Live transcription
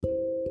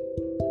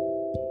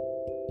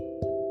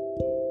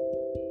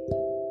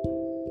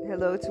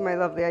Hello to my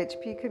lovely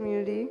HP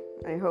community.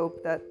 I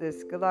hope that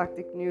this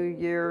galactic new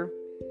year,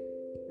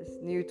 this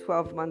new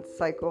 12-month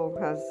cycle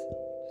has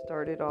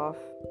started off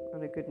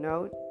on a good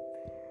note.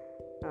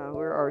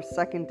 We're our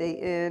second day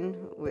in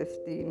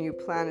with the new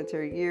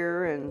planetary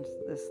year and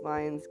this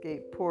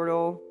Lionsgate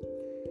portal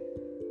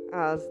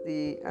as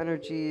the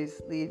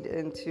energies lead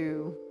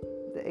into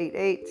the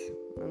 8-8,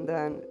 and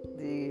then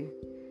the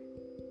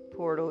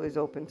portal is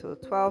open till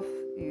the 12th.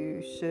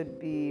 You should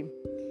be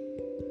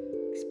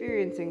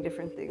experiencing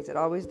different things. It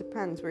always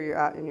depends where you're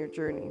at in your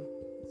journey.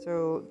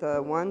 So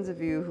the ones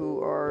of you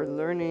who are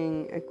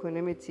learning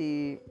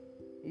equanimity,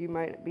 you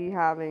might be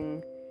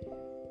having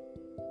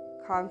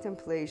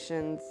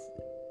contemplations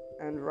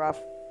and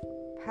rough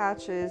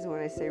patches.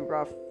 When I say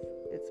rough,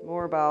 it's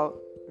more about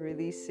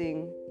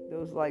releasing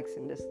those likes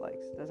and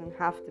dislikes. It doesn't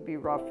have to be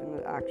rough in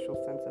the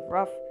actual sense of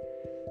rough,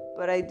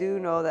 but I do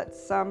know that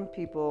some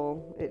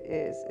people it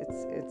is.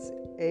 It's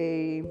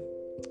a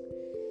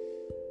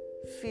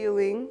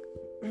feeling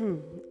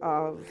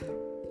of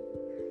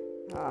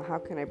how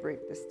can I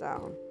break this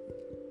down?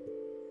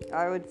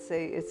 I would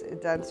say it's a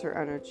denser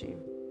energy.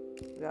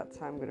 That's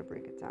how I'm going to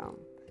break it down.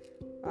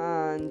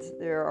 And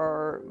there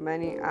are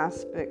many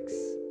aspects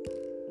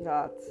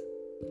that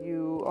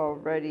you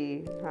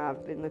already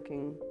have been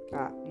looking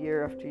at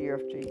year after year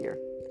after year.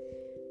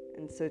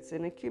 And so it's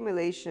an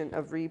accumulation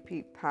of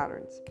repeat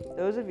patterns.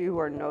 Those of you who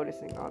are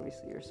noticing,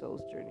 obviously, your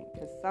soul's journey.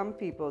 Because some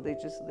people, they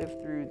just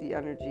live through the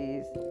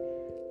energies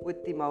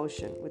with the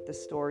emotion, with the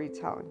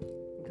storytelling.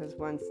 Because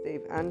once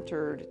they've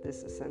entered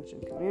this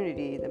ascension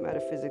community, the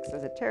metaphysics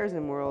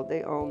esotericism world,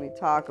 they only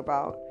talk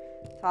about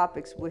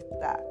topics with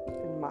that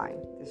in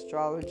mind, the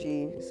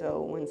astrology.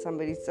 So when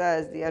somebody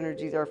says the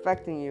energies are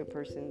affecting you, a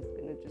person's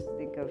going to just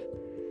think of,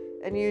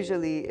 and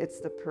usually it's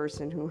the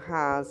person who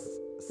has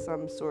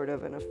some sort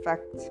of an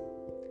effect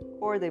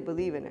or they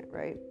believe in it,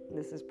 right? And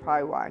this is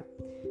probably why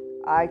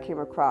I came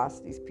across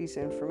these pieces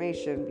of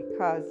information,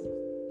 because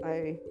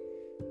I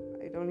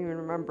don't even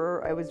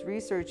remember. I was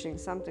researching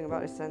something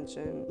about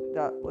ascension.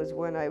 That was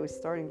when I was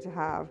starting to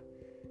have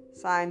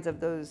signs of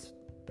those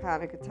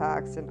panic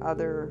attacks and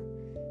other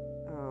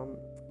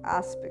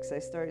aspects. I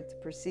started to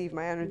perceive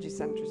my energy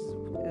centers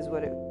is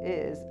what it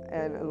is,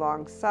 and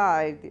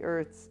alongside the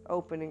Earth's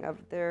opening of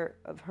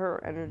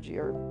her energy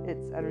or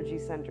its energy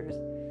centers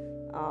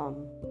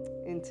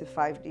into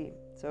 5D.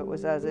 So it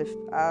was as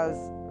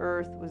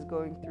Earth was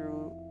going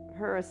through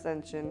her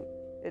ascension,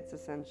 its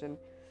ascension,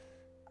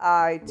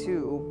 I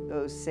too,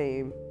 those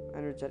same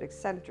energetic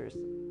centers.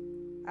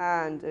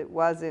 And it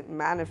wasn't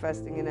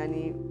manifesting in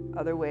any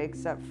other way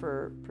except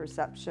for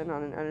perception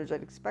on an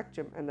energetic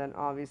spectrum, and then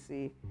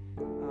obviously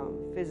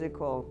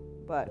physical.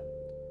 But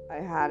I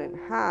hadn't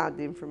had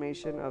the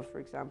information of, for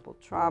example,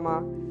 trauma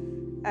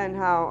and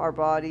how our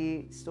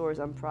body stores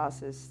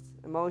unprocessed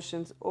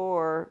emotions,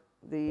 or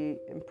the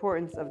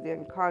importance of the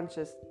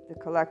unconscious, the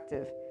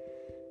collective,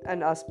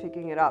 and us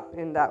picking it up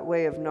in that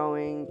way of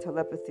knowing.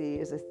 Telepathy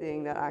is a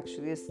thing that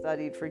actually is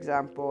studied. For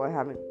example, I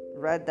haven't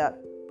read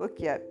that book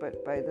yet,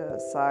 but by the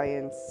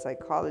science,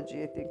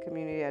 psychology, I think,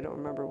 community, I don't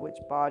remember which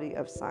body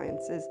of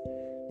sciences,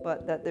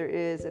 but that there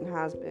is and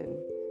has been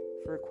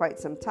for quite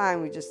some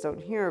time. We just don't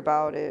hear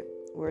about it,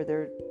 where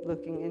they're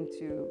looking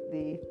into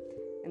the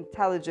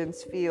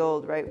intelligence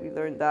field, right? We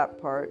learned that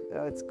part.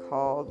 It's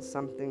called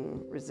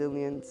something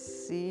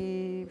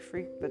resiliency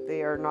freak, but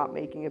they are not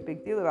making a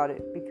big deal about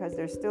it because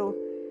they're still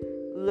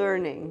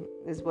learning,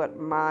 is what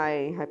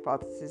my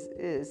hypothesis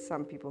is.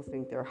 Some people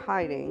think they're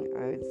hiding.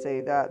 I would say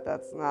that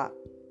that's not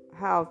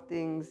how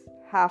things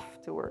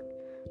have to work.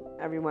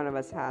 Every one of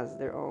us has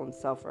their own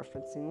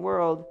self-referencing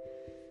world.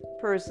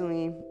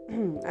 Personally,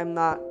 I'm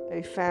not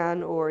a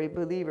fan or a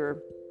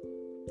believer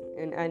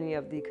in any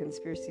of the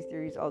conspiracy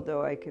theories,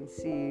 although I can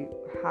see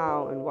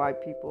how and why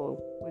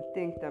people would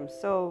think them.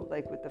 So,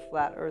 like with the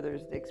flat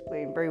earthers, they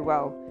explain very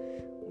well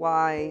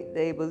why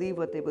they believe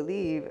what they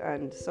believe,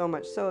 and so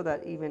much so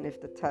that even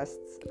if the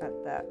tests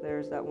at that,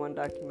 there's that one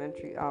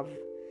documentary of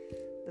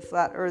the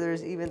flat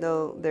earthers, even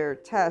though their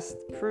test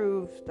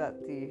proved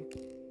that the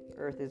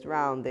earth is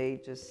round, they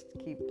just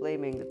keep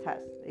blaming the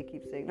test. They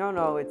keep saying,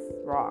 no, it's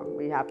wrong,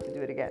 we have to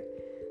do it again.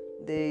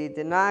 The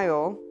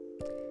denial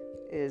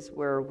is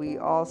where we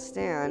all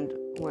stand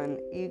when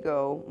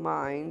ego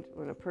mind,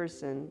 when a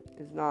person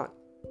is not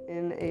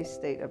in a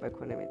state of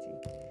equanimity.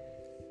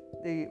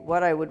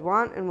 What I would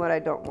want and what I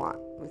don't want,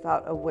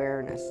 without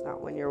awareness. Now,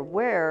 when you're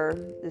aware,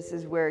 this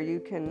is where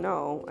you can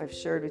know. I've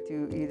shared with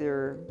you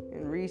either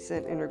in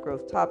recent inner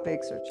growth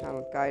topics or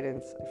channeled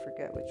guidance, I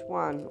forget which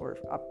one, or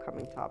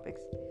upcoming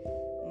topics,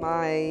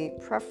 my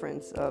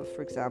preference of,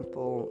 for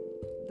example,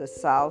 the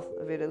south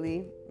of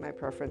Italy. My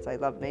preference, I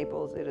love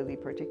Naples, Italy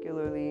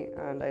particularly,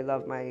 and I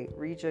love my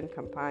region,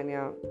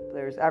 Campania.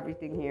 There's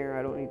everything here.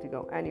 I don't need to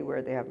go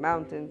anywhere. They have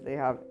mountains, they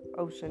have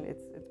ocean.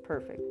 It's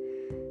perfect.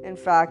 In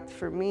fact,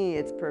 for me,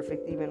 it's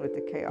perfect even with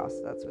the chaos.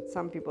 That's what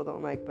some people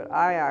don't like, but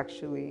I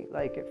actually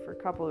like it for a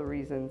couple of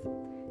reasons.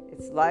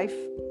 It's life.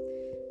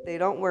 They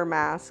don't wear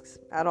masks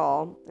at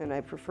all, and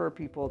I prefer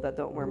people that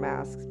don't wear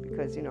masks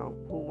because, who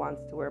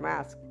wants to wear a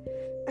mask?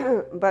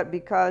 But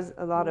because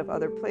a lot of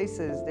other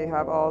places, they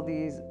have all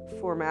these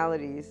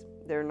formalities,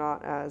 they're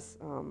not as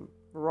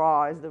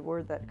raw is the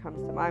word that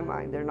comes to my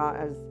mind. They're not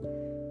as,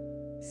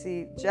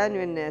 see,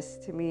 genuineness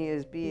to me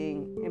is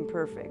being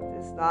imperfect.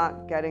 It's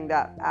not getting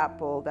that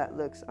apple that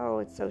looks, oh,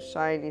 it's so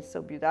shiny, it's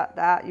so beautiful.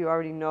 That you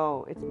already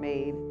know it's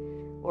made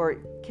or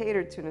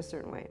catered to in a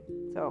certain way.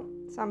 So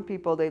some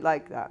people, they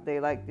like that. They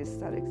like the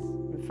aesthetics.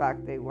 In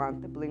fact, they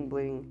want the bling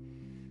bling.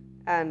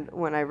 And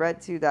when I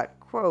read to you that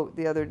quote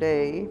the other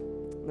day,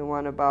 the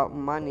one about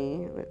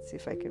money, let's see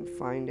if I can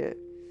find it,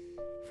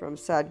 from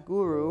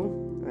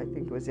Sadhguru, I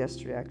think it was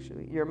yesterday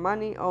actually. Your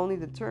money only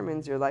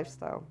determines your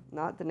lifestyle,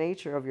 not the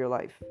nature of your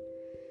life.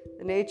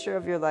 The nature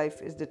of your life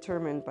is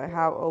determined by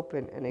how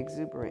open and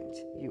exuberant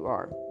you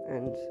are.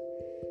 And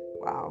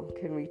wow,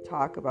 can we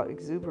talk about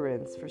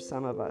exuberance for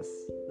some of us?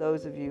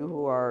 Those of you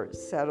who are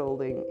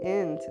settling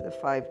into the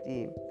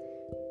 5D,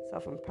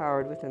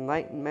 self-empowered with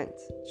enlightenment,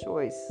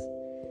 choice,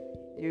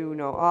 you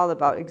know all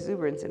about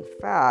exuberance. In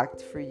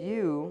fact, for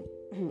you,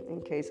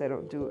 in case I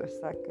don't do a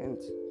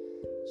second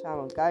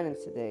channeled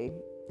guidance today,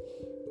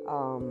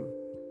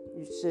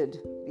 you should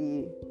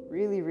be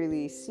really,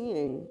 really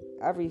seeing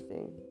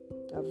everything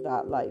of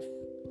that life.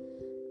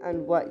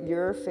 And what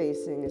you're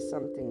facing is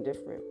something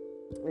different.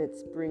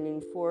 It's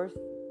bringing forth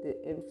the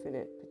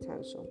infinite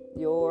potential,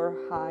 your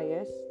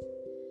highest,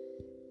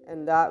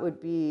 and that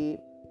would be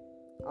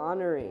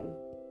honoring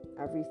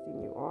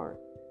everything you are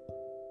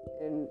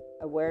in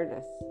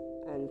awareness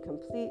and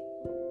complete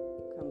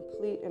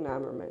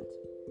enamorment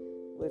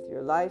with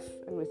your life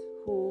and with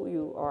who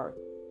you are,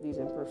 these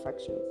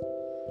imperfections,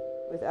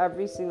 with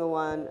every single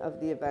one of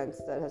the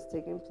events that has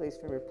taken place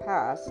from your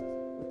past,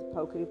 with the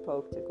pokety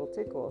poke, tickle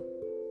tickle,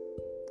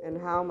 and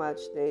how much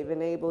they've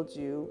enabled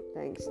you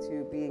thanks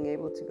to being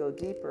able to go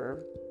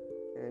deeper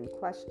and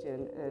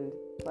question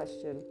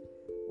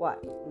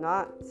what?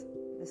 Not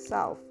the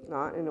self,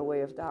 not in a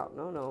way of doubt.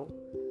 No.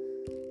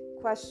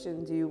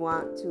 Question, do you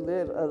want to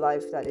live a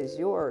life that is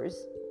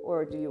yours,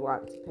 or do you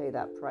want to pay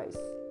that price?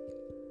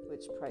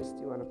 Which price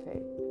do you want to pay?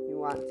 You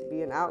want to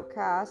be an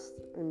outcast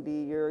and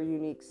be your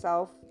unique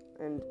self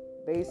and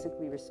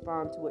basically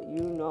respond to what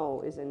you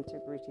know is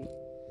integrity.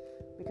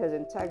 Because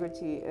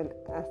integrity and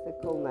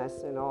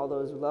ethicalness and all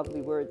those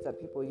lovely words that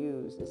people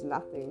use is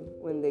nothing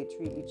when they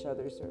treat each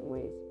other certain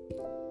ways.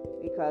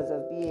 Because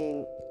of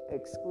being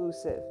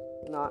exclusive,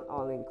 not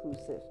all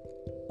inclusive.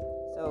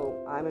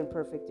 So I'm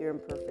imperfect, you're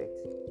imperfect.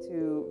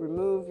 To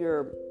remove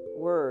your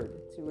word,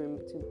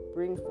 to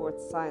bring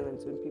forth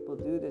silence when people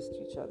do this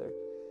to each other,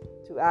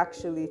 to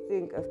actually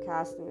think of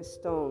casting a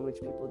stone, which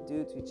people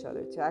do to each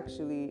other, to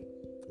actually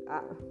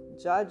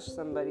judge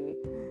somebody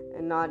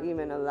and not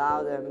even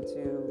allow them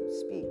to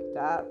speak.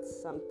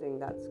 That's something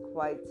that's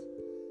quite,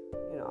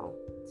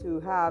 to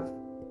have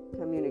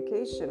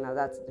communication. Now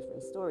that's a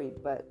different story,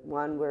 but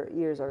one where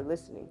ears are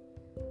listening.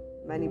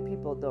 Many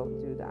people don't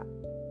do that.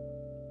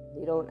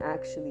 They don't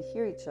actually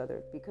hear each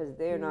other because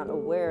they're not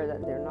aware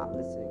that they're not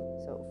listening.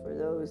 So for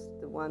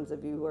the ones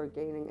of you who are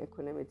gaining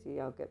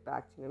equanimity, I'll get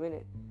back to you in a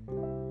minute.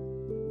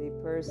 The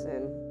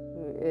person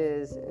who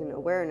is in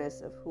awareness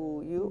of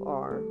who you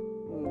are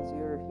means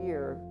you're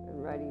here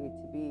and ready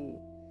to be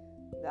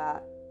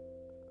that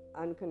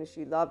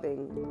unconditionally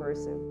loving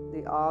person,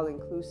 the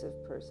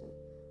all-inclusive person,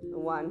 the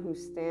one who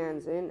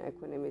stands in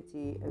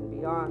equanimity and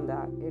beyond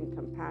that, in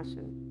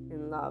compassion,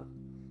 in love,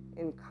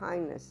 in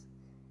kindness,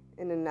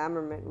 in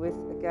enamorment with,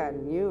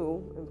 again,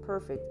 you,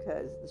 imperfect,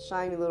 because the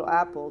shiny little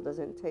apple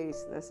doesn't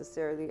taste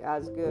necessarily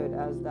as good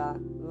as that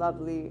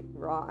lovely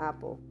raw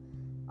apple.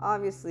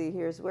 Obviously,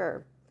 here's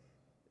where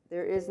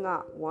there is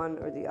not one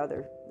or the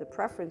other. The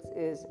preference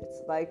is,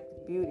 it's like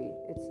beauty,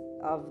 it's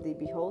of the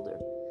beholder.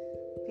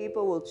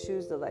 People will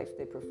choose the life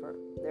they prefer.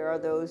 There are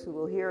those who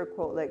will hear a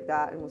quote like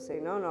that and will say,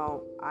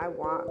 no, I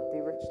want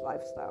the rich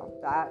lifestyle.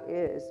 That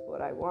is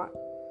what I want.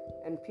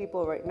 And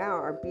people right now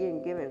are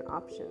being given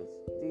options.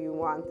 Do you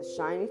want the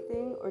shiny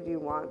thing, or do you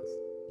want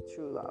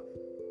true love?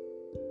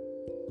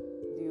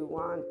 Do you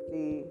want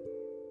the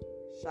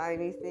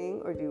shiny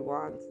thing, or do you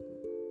want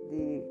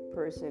the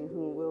person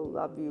who will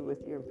love you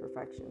with your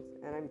imperfections?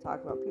 And I'm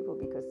talking about people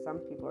because some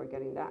people are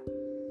getting that.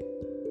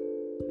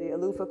 The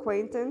aloof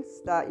acquaintance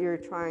that you're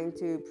trying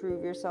to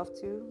prove yourself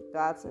to,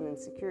 that's an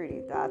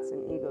insecurity. That's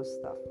an ego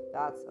stuff.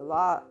 That's a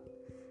lot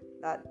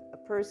that a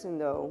person,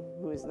 though,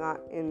 who is not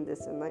in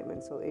this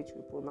enlightenment soul age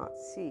group will not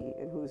see,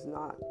 and who's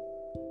not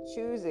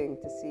choosing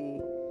to see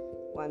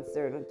once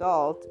they're an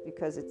adult,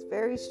 because it's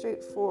very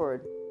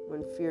straightforward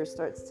when fear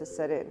starts to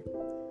set in.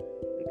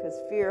 Because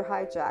fear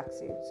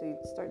hijacks you, so you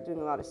start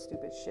doing a lot of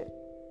stupid shit.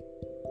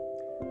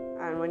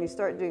 And when you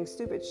start doing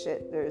stupid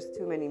shit, there's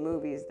too many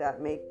movies that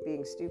make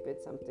being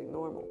stupid something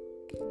normal.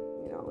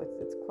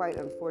 It's quite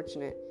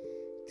unfortunate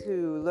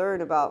to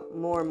learn about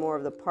more and more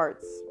of the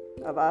parts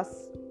of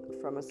us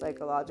from a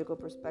psychological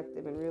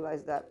perspective and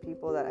realize that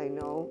people that I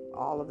know,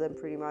 all of them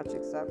pretty much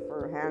except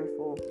for a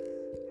handful,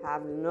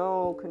 have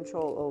no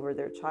control over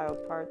their child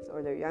parts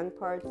or their young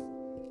parts,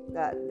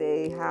 that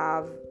they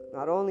have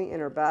not only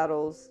inner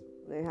battles,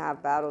 they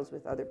have battles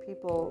with other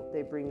people,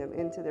 they bring them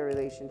into their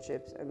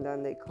relationships, and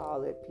then they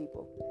call it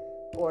people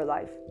or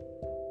life.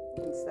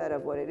 Instead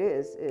of what it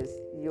is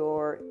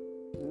your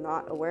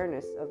not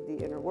awareness of the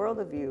inner world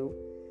of you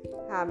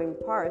having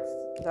parts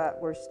that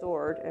were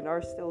stored and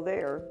are still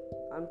there,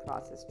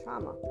 unprocessed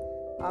trauma,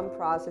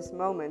 unprocessed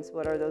moments.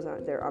 What are those?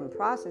 They're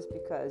unprocessed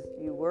because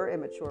you were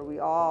immature. We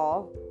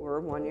all were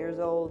 1 year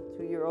old,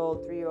 2 year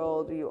old, 3 year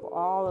old.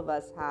 All of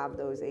us have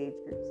those age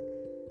groups.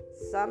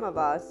 Some of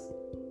us,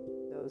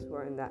 those who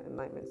are in that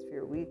enlightenment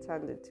sphere, we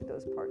tended to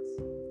those parts.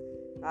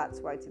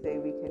 That's why today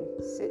we can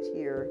sit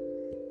here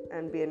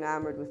and be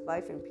enamored with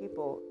life and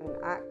people, and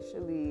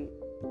actually,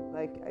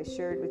 like I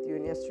shared with you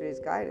in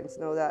yesterday's guidance,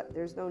 know that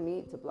there's no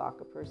need to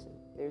block a person.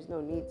 There's no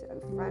need to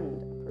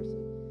unfriend a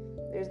person.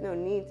 There's no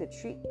need to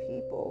treat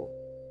people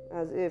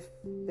as if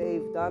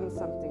they've done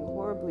something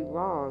horribly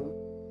wrong.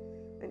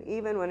 And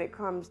even when it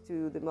comes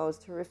to the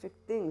most horrific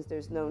things,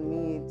 there's no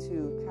need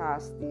to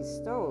cast these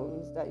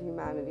stones that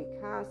humanity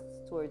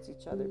casts towards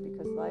each other,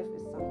 because life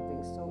is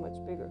something so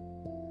much bigger.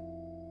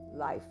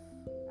 Life,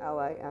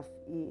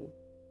 L-I-F-E,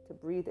 to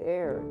breathe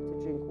air,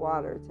 to drink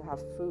water, to have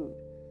food,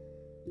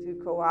 to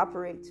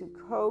cooperate, to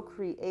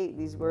co-create,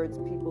 these words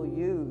people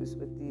use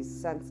with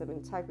these sense of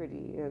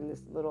integrity and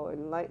this little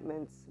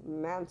enlightenment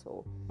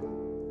mantle.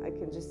 I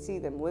can just see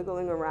them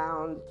wiggling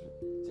around,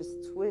 just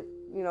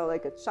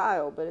like a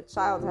child, but a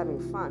child having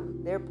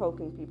fun. They're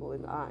poking people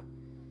in the eye.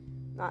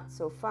 Not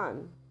so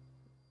fun.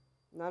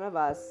 None of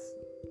us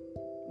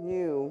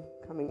knew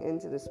coming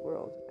into this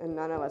world, and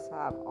none of us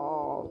have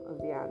all of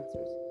the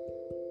answers.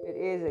 It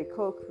is a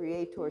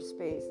co-creator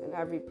space, and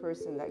every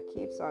person that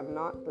keeps on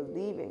not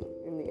believing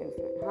in the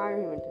infinite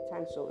higher human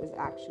potential is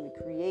actually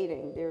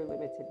creating their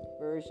limited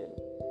version.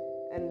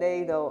 And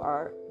they, though,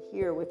 are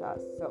here with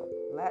us. So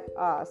let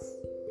us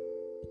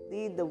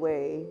lead the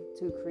way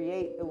to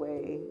create the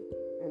way.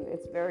 And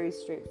it's very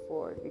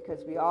straightforward,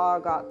 because we all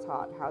got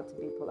taught how to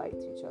be polite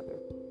to each other.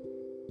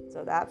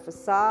 So that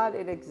facade,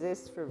 it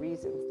exists for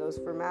reasons. Those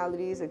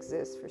formalities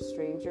exist for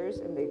strangers,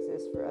 and they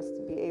exist for us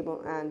to be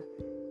able and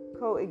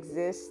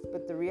coexist.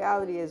 But the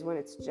reality is, when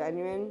it's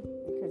genuine,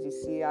 because you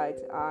see eye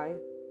to eye,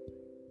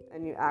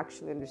 and you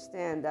actually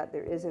understand that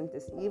there isn't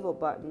this evil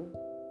button,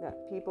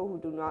 that people who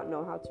do not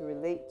know how to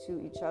relate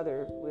to each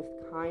other with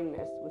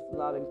kindness, with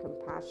love and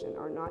compassion,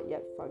 are not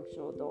yet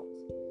functional adults.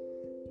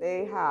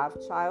 They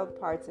have child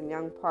parts and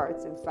young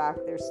parts. In fact,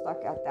 they're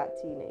stuck at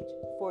that teenage,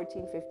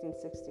 14, 15,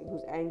 16,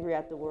 who's angry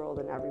at the world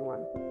and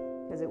everyone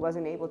because it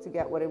wasn't able to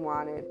get what it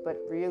wanted. But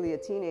really, a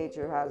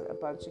teenager has a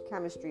bunch of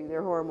chemistry.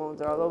 Their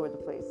hormones are all over the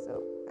place.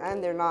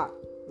 And they're not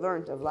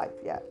learned of life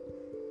yet.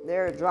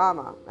 They're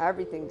drama,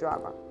 everything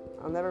drama.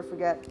 I'll never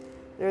forget,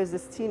 there was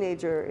this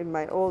teenager in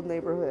my old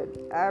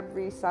neighborhood.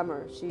 Every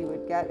summer, she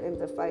would get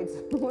into fights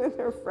with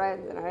her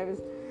friends, and I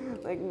was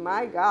like,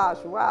 my gosh,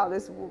 wow,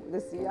 this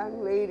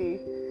young lady,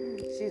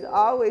 she's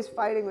always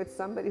fighting with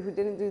somebody who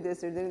didn't do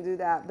this or didn't do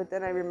that. But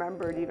then I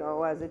remembered,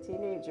 as a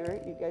teenager,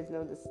 you guys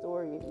know the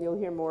story. You'll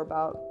hear more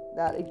about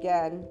that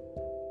again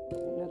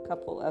in a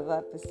couple of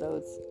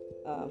episodes,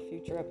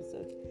 future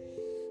episodes.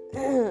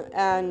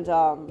 And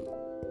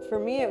for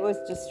me, it was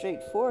just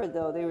straightforward,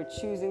 though. They were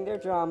choosing their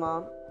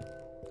drama.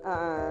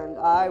 And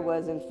I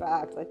was, in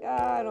fact, like,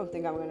 I don't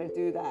think I'm going to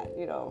do that.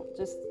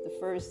 Just the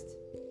first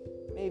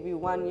maybe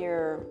 1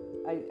 year,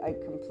 I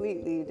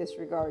completely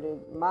disregarded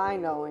my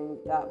knowing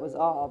that was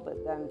all.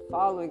 But then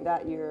following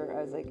that year,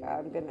 I was like,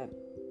 I'm going to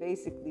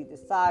basically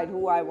decide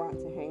who I want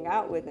to hang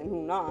out with and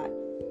who not.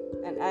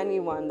 And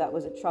anyone that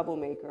was a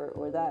troublemaker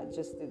or that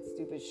just did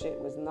stupid shit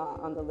was not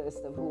on the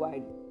list of who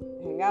I'd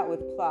hang out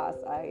with. Plus,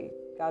 I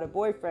got a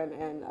boyfriend,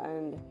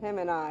 and him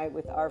and I,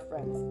 with our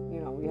friends,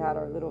 we had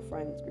our little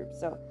friends group.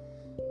 So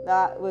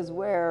that was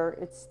where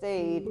it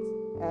stayed.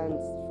 And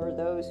for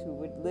those who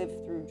would live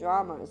through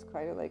drama, it's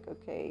kind of like,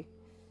 okay,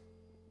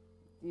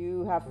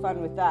 you have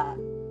fun with that.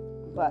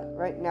 But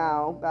right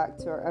now, back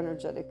to our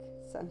energetic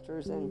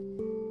centers and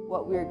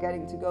what we're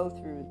getting to go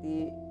through.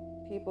 The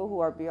people who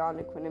are beyond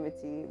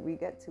equanimity, we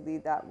get to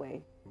lead that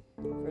way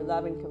for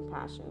love and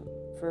compassion,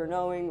 for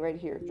knowing right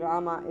here,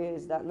 drama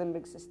is that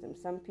limbic system.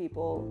 Some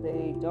people,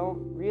 they don't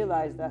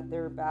realize that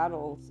their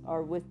battles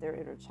are with their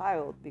inner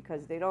child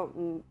because they don't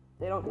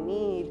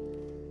need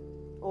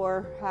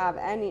or have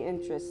any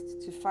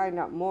interest to find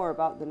out more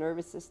about the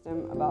nervous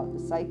system, about the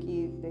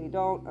psyche. They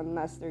don't,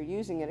 unless they're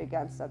using it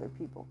against other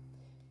people.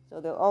 So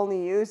they'll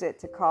only use it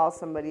to call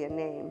somebody a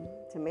name,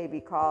 to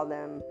maybe call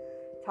them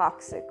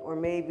toxic, or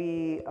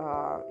maybe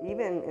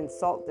even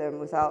insult them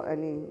without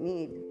any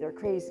need. They're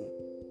crazy.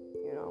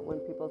 When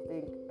people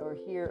think or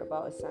hear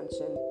about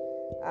ascension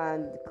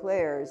and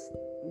clairs,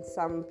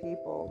 some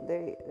people,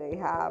 they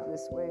have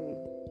this way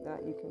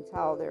that you can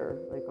tell they're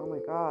like, oh my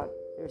God,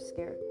 they're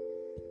scared.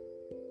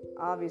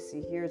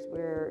 Obviously, here's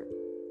where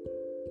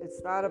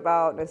it's not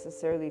about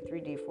necessarily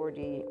 3D,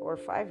 4D, or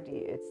 5D.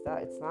 It's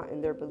that it's not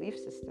in their belief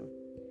system.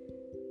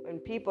 When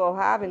people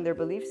have in their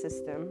belief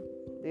system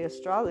the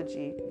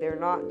astrology, they're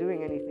not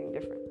doing anything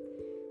different.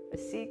 A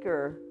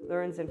seeker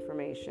learns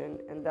information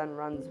and then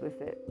runs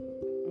with it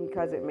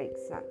because it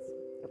makes sense,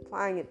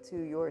 applying it to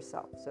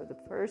yourself. So the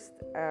first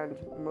and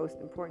most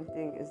important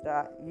thing is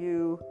that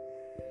you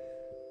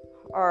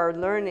are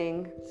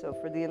learning. So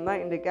for the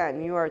enlightened,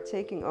 again, you are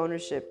taking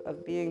ownership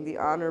of being the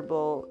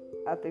honorable,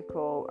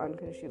 ethical,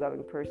 unconditionally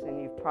loving person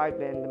you've probably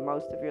been the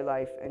most of your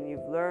life, and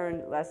you've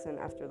learned lesson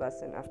after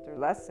lesson after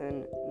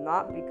lesson,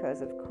 not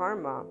because of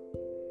karma,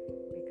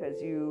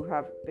 because you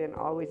have been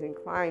always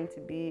inclined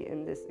to be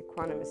in this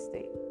equanimous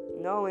state,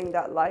 knowing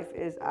that life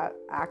is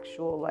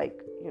actual,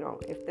 like,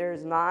 if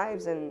there's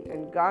knives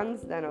and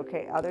guns, then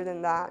okay. Other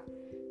than that,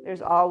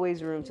 there's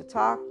always room to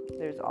talk.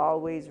 There's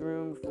always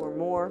room for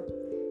more.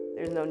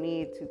 There's no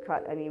need to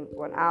cut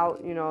anyone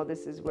out.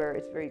 This is where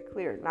it's very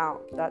clear. Now,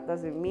 that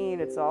doesn't mean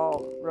it's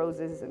all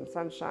roses and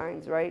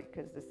sunshines, right?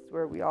 Because this is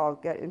where we all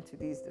get into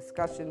these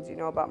discussions.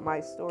 About my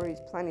stories,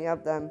 plenty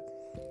of them.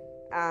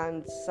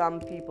 And some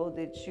people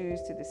did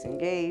choose to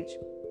disengage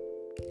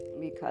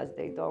because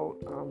they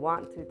don't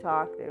want to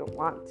talk. They don't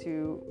want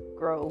to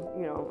grow,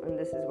 and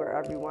this is where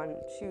everyone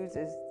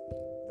chooses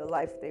the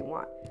life they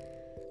want.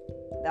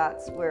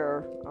 That's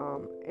where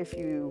if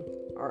you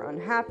are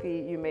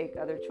unhappy, you make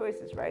other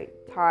choices, right?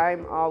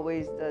 Time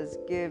always does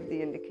give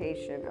the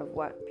indication of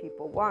what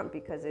people want,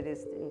 because it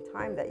is in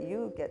time that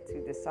you get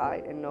to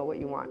decide and know what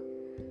you want.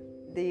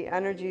 The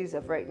energies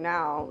of right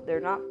now,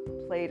 they're not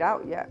played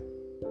out yet.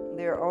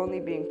 They're only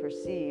being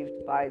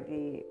perceived by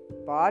the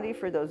body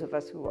for those of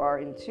us who are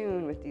in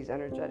tune with these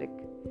energetic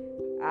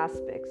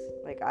aspects.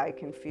 Like, I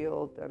can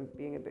feel them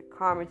being a bit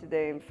calmer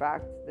today. In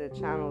fact, the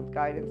channeled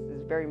guidance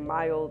is very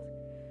mild.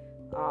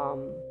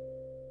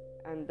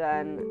 And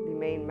then the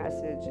main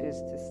message is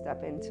to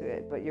step into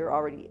it, but you're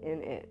already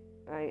in it.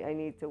 I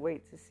need to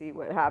wait to see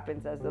what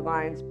happens as the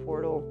Lion's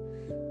portal,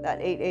 that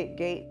 8-8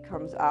 gate,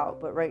 comes out.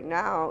 But right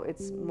now,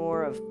 it's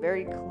more of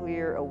very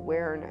clear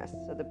awareness.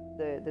 So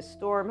the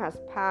storm has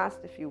passed,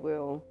 if you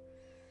will.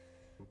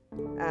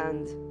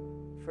 And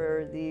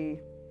for the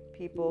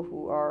people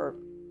who are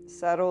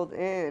settled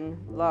in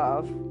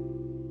love,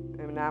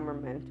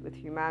 enamorment with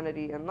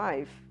humanity and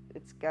life,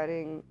 it's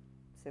getting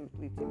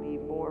simply to be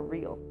more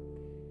real.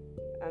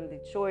 And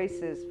the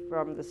choices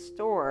from the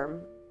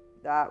storm,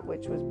 that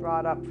which was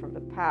brought up from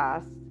the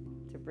past,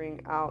 to bring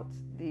out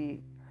the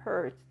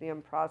hurt, the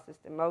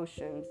unprocessed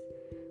emotions,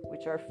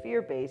 which are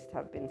fear-based,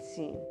 have been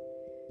seen.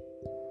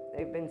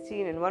 They've been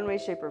seen in one way,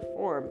 shape, or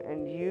form,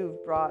 and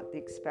you've brought the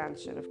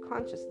expansion of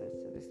consciousness.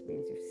 So this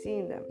means you've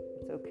seen them.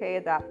 It's okay,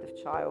 adaptive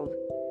child.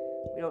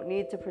 We don't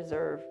need to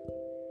preserve.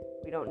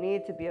 We don't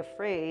need to be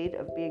afraid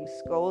of being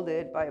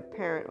scolded by a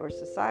parent or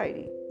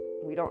society.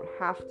 We don't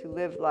have to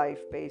live life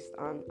based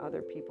on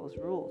other people's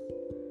rules,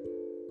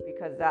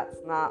 because that's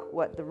not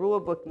what the rule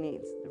book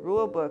needs. The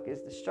rule book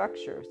is the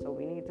structure, so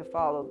we need to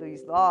follow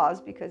these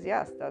laws, because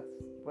yes, that's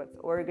what's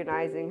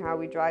organizing how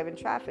we drive in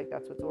traffic.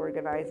 That's what's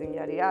organizing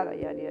yada yada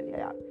yada yada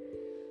yada.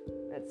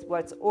 That's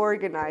what's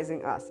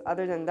organizing us.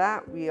 Other than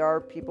that, we are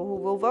people who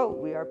will vote.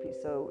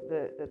 So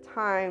the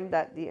time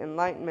that the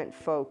enlightenment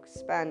folks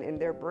spend in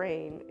their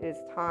brain is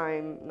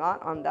time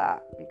not on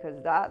that,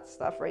 because that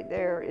stuff right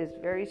there is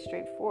very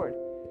straightforward.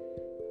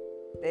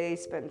 They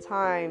spend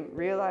time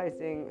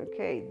realizing,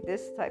 okay,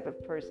 this type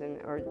of person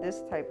or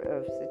this type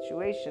of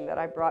situation that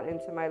I brought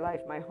into my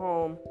life, my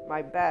home,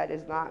 my bed,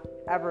 is not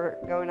ever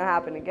going to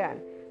happen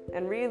again.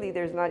 And really,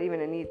 there's not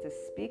even a need to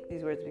speak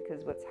these words,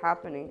 because what's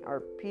happening are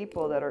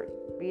people that are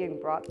being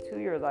brought to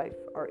your life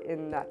are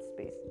in that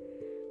space.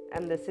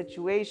 And the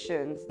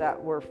situations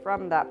that were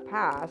from that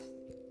past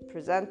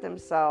present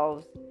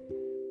themselves.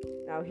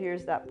 Now,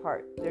 here's that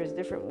part. There's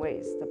different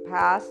ways. The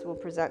past will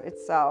present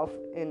itself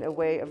in a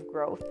way of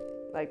growth,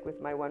 like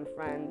with my one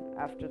friend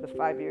after the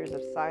 5 years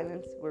of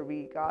silence, where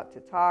we got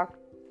to talk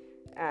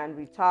and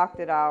we talked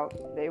it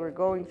out. They were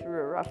going through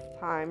a rough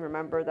time.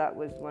 Remember, that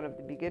was one of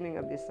the beginning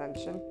of the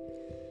ascension,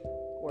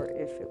 or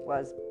if it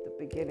was the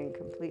beginning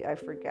complete, I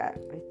forget.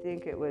 I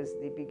think it was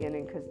the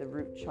beginning, because the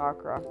root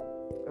chakra,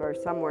 or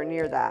somewhere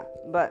near that.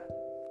 But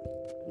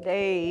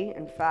they,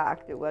 in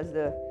fact, it was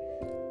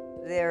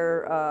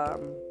their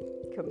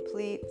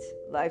complete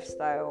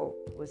lifestyle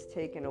was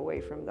taken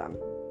away from them,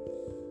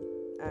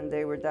 and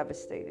they were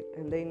devastated,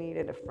 and they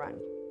needed a friend,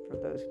 for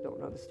those who don't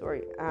know the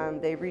story.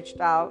 And they reached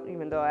out,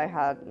 even though I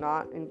had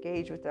not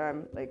engaged with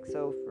them. Like,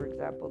 so for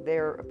example,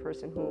 they're a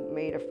person who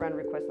made a friend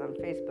request on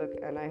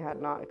Facebook, and I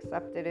had not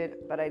accepted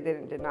it, but I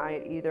didn't deny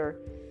it either.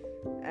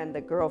 And the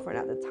girlfriend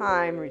at the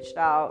time reached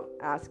out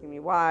asking me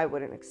why I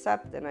wouldn't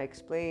accept, and I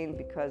explained,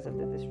 because of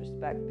the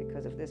disrespect,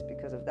 because of this,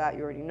 because of that.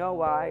 You already know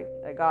why.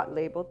 I got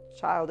labeled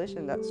childish,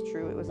 and that's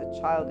true. It was a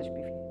childish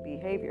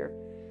behavior.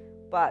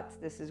 But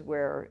this is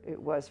where it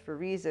was for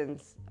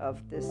reasons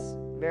of this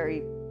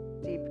very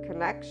deep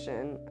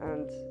connection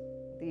and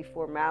the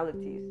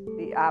formalities,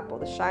 the apple,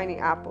 the shining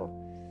apple.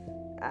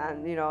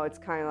 And it's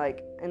kind of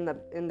like in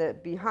the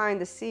behind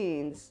the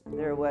scenes,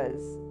 there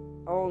was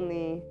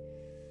only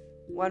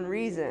one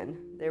reason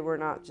they were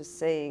not just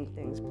saying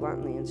things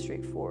bluntly and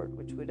straightforward,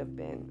 which would have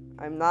been,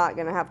 I'm not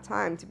going to have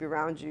time to be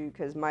around you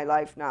because my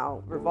life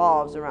now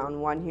revolves around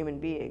one human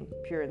being,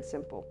 pure and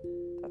simple.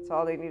 That's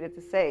all they needed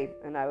to say.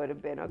 And I would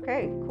have been,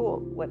 okay, cool.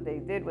 What they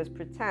did was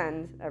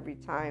pretend every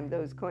time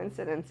those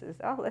coincidences,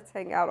 oh, let's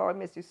hang out. Oh, I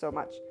miss you so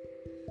much.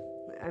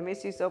 I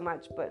miss you so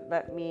much, but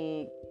let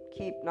me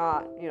keep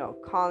not,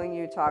 calling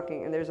you,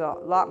 talking. And there's a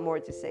lot more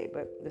to say,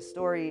 but the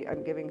story,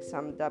 I'm giving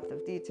some depth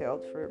of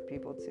detail for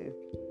people to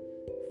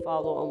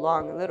follow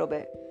along a little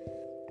bit.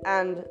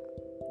 And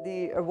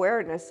the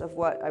awareness of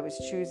what I was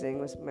choosing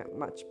was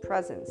much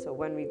present. So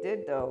when we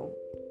did, though,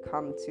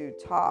 come to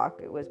talk,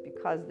 it was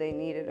because they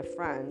needed a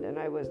friend, and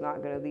I was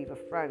not going to leave a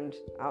friend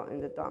out in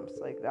the dumps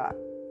like that.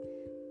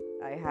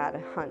 I had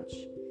a hunch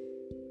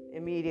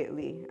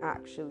immediately,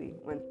 actually,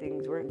 when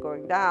things weren't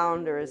going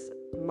down. There was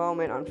a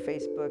moment on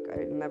Facebook,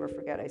 I'll never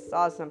forget, I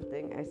saw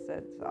something, I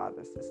said,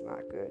 this is not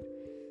good.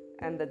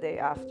 And the day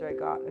after, I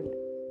got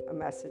a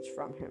message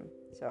from him.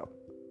 So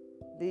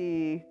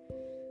the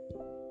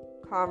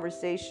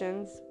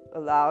conversations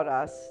allowed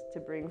us to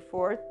bring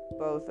forth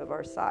both of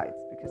our sides,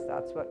 because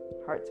that's what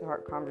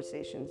heart-to-heart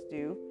conversations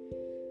do.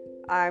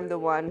 I'm the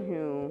one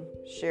who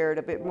shared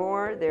a bit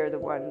more. They're the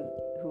one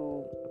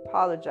who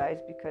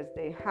apologized because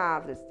they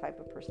have this type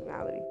of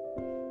personality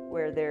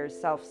where their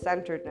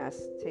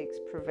self-centeredness takes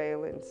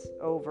prevalence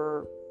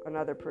over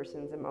another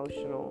person's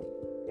emotional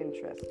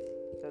interest.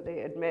 So they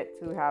admit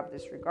to have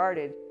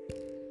disregarded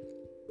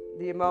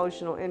the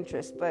emotional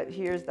interest. But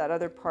here's that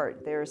other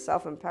part. They're a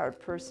self-empowered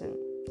person.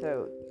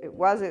 So it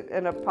wasn't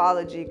an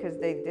apology because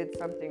they did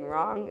something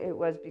wrong. It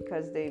was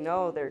because they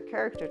know their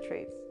character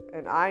traits.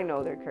 And I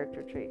know their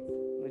character traits,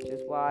 which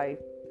is why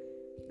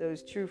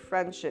those true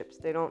friendships,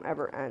 they don't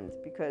ever end,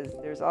 because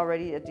there's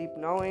already a deep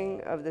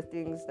knowing of the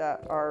things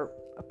that are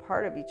a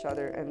part of each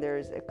other, and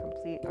there's a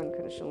complete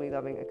unconditionally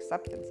loving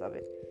acceptance of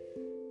it.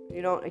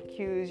 You don't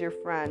accuse your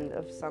friend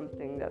of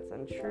something that's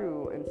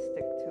untrue and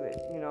stick to it.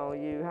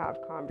 You have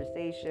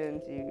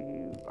conversations,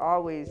 you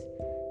always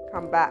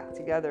come back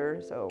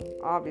together. So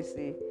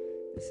obviously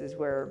this is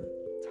where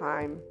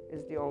time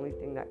is the only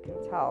thing that can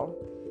tell.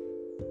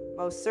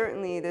 Most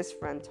certainly this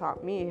friend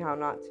taught me how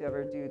not to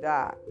ever do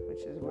that,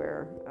 which is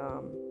where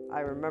I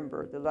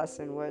remember the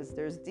lesson was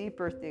there's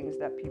deeper things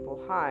that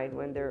people hide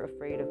when they're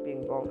afraid of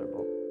being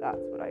vulnerable.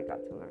 That's what I got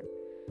to learn.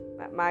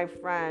 My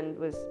friend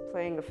was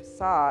playing a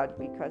facade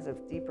because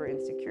of deeper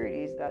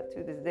insecurities that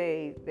to this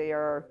day they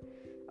are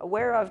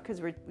aware of,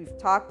 because we've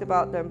talked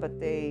about them, but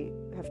they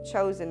have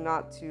chosen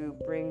not to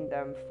bring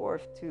them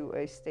forth to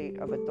a state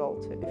of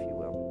adulthood, if you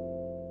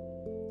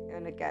will.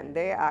 And again,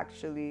 they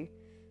actually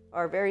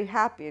are very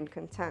happy and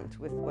content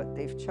with what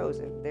they've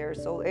chosen. Their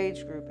soul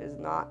age group is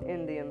not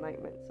in the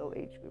Enlightenment soul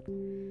age group.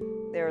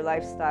 Their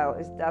lifestyle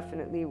is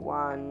definitely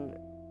one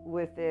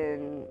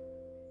within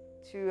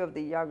two of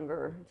the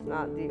younger. It's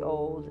not the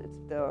old, it's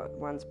the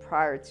ones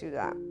prior to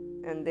that.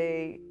 And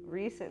they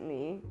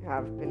recently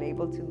have been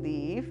able to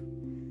leave.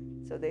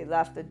 So they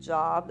left a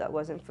job that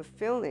wasn't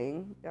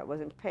fulfilling, that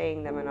wasn't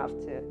paying them enough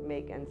to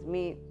make ends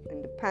meet,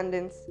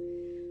 independence.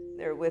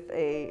 They're with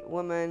a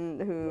woman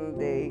who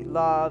they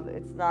love.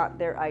 It's not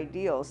their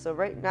ideal. So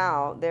right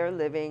now they're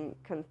living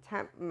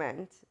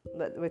contentment,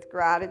 but with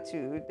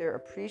gratitude. They're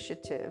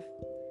appreciative.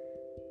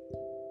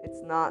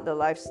 It's not the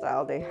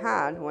lifestyle they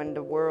had when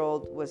the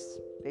world was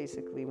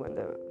basically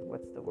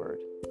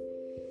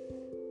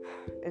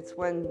it's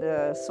when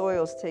the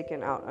soil's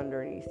taken out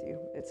underneath you.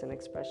 It's an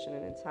expression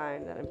in a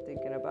time that I'm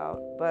thinking about.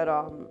 But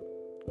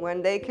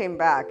when they came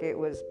back, it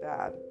was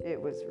bad. It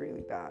was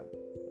really bad.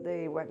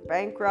 They went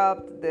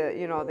bankrupt.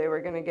 They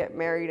were going to get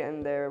married,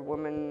 and their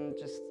woman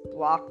just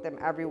blocked them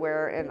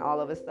everywhere. And all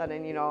of a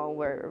sudden,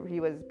 where he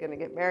was going to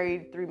get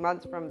married 3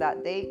 months from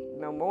that date,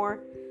 no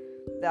more.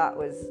 That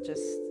was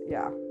just,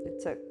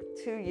 it took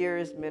 2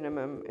 years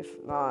minimum,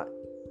 if not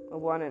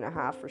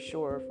 1.5 for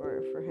sure,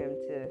 for him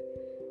to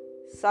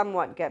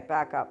somewhat get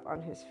back up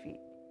on his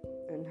feet,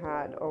 and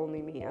had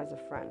only me as a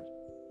friend.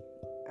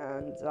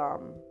 And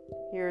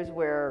here's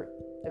where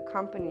the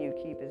company you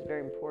keep is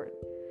very important,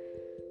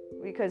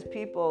 because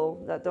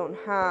people that don't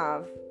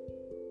have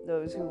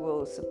those who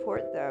will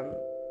support them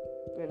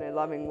in a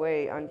loving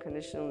way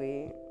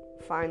unconditionally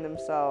find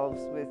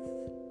themselves with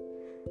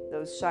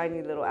those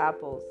shiny little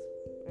apples.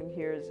 And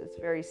it's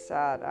very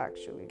sad,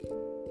 actually,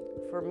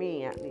 for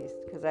me at least,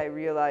 because I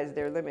realize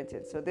they're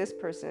limited. So this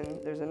person,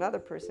 there's another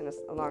person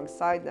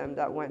alongside them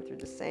that went through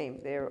the same.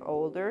 They're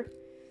older,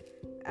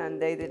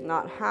 and they did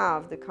not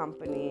have the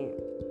company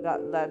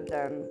that led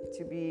them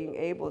to being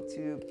able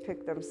to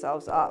pick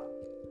themselves up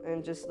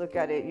and just look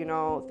at it,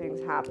 things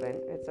happen.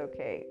 It's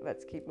okay.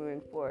 Let's keep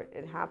moving forward.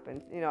 It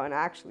happened, and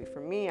actually for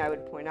me, I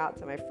would point out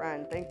to my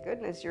friend, thank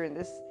goodness you're in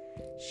this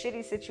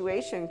shitty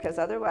situation, because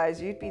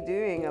otherwise you'd be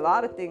doing a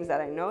lot of things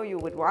that I know you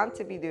would want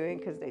to be doing,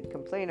 because they'd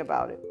complain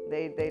about it.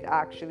 They'd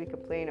actually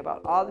complain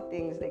about all the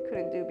things they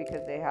couldn't do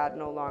because they had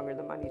no longer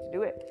the money to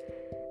do it.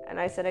 And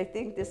I said, I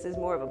think this is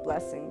more of a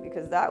blessing,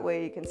 because that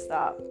way you can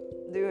stop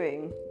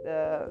doing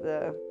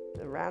the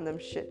random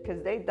shit,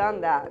 because they've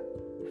done that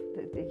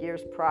the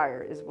years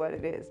prior is what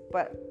it is.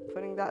 But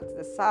putting that to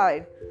the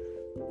side,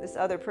 this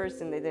other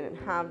person, they didn't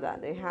have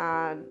that. They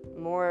had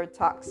more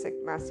toxic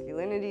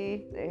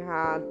masculinity. They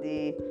had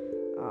the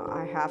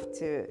I have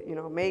to,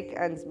 make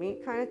ends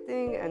meet kind of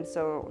thing. And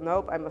so,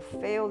 nope, I'm a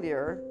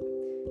failure.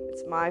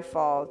 It's my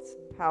fault.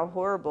 How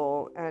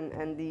horrible.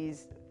 And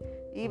these,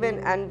 even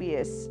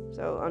envious.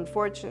 So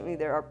unfortunately,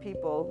 there are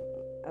people,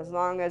 as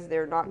long as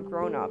they're not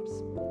grown-ups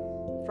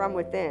from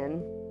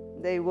within,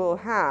 they will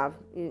have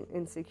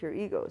insecure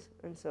egos.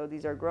 And so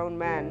these are grown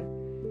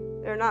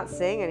men. They're not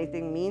saying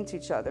anything mean to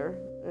each other.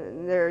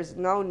 There's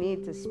no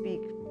need to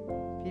speak.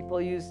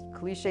 People use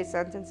cliche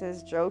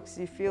sentences, jokes.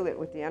 You feel it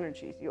with the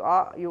energies.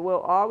 You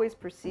will always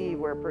perceive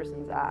where a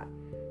person's at,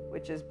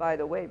 which is, by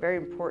the way, very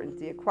important.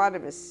 The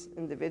equanimous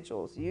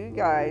individuals, you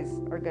guys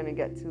are going to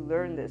get to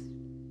learn this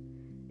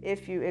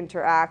if you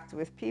interact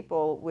with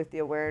people with the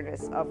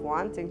awareness of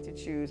wanting to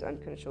choose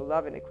unconditional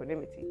love and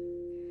equanimity.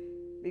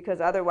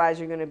 Because otherwise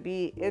you're going to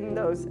be in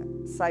those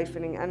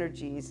siphoning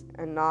energies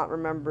and not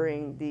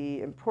remembering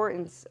the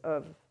importance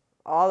of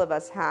all of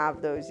us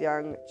have those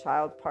young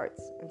child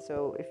parts. And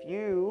so if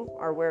you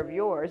are aware of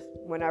yours,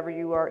 whenever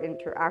you are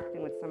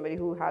interacting with somebody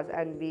who has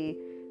envy,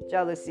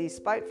 jealousy,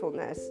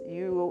 spitefulness,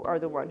 you are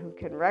the one who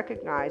can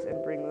recognize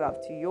and bring love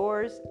to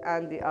yours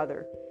and the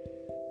other,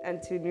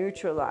 and to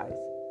neutralize.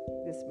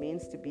 This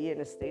means to be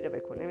in a state of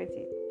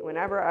equanimity.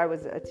 Whenever I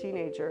was a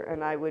teenager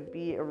and I would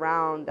be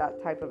around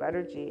that type of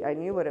energy, I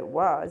knew what it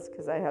was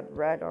because I had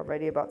read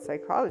already about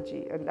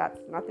psychology, and that's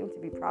nothing to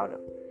be proud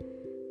of.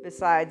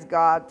 Besides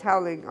God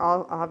telling,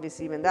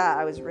 obviously even that,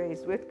 I was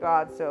raised with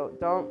God, so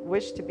don't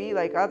wish to be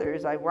like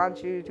others. I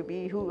want you to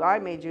be who I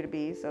made you to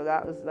be, so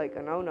that was like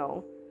a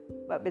no-no.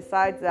 But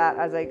besides that,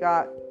 as I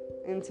got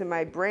into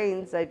my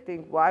brains, I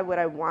think, why would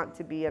I want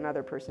to be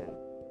another person?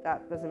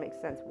 That doesn't make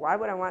sense. Why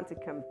would I want to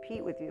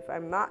compete with you? If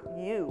I'm not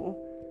you,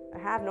 I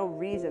have no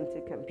reason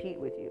to compete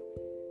with you.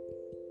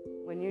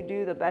 When you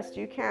do the best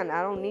you can,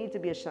 I don't need to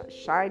be a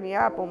shiny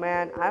apple,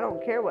 man. I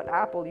don't care what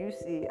apple you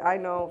see. I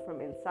know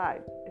from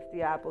inside if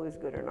the apple is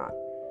good or not.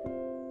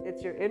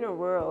 It's your inner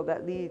world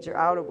that leads your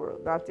outer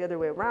world, not the other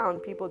way around.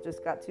 People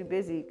just got too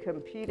busy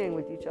competing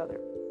with each other.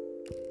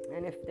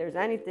 And if there's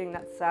anything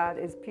that's sad,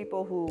 is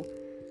people who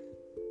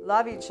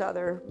love each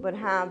other but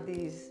have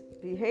these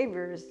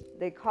behaviors,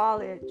 they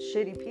call it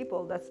shitty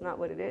people. That's not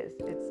what it is.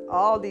 It's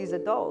all these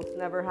adults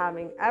never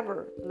having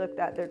ever looked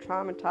at their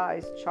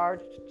traumatized,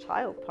 charged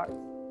child parts,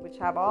 which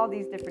have all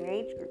these different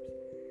age groups.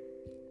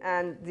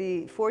 And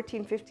the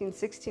 14, 15,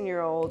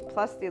 16-year-old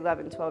plus the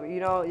 11, 12,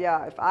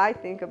 if I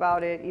think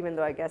about it, even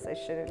though I guess I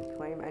shouldn't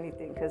claim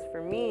anything, because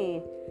for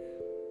me,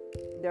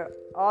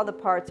 all the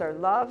parts are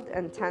loved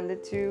and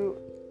tended to.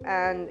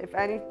 And if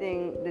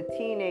anything, the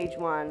teenage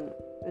one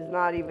is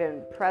not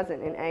even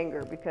present in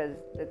anger, because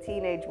the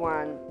teenage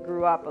one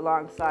grew up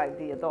alongside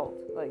the adult.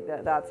 Like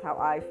that's how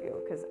I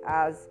feel. Because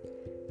as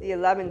the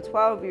 11,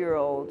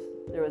 12-year-old,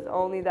 there was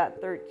only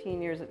that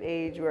 13 years of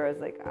age where I was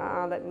like,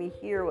 let me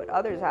hear what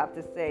others have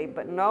to say,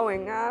 but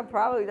knowing,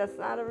 probably that's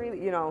not a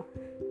really,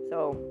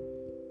 So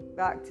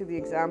back to the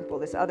example,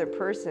 this other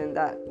person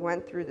that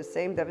went through the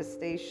same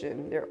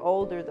devastation, they're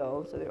older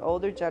though, so they're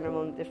older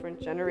gentlemen, different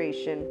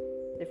generation,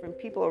 different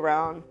people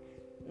around.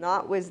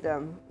 Not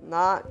wisdom,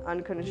 not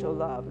unconditional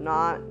love,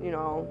 not,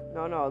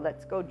 no,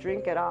 let's go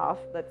drink it off.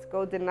 Let's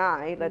go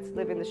deny. Let's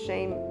live in the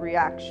shame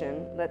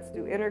reaction. Let's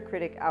do inner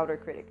critic, outer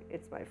critic.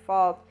 It's my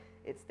fault.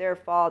 It's their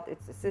fault.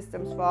 It's the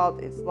system's fault.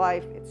 It's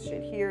life. It's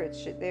shit here. It's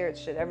shit there. It's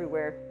shit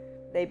everywhere.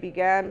 They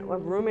began a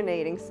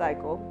ruminating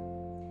cycle,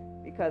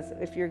 because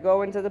if you're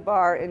going to the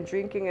bar and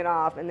drinking it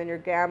off, and then you're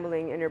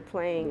gambling and you're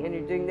playing and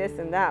you're doing this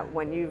and that,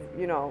 when you've,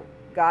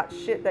 got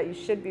shit that you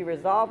should be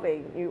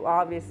resolving, you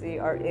obviously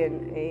are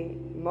in a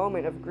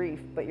moment of grief,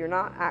 but you're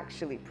not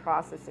actually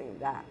processing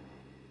that.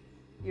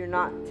 You're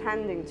not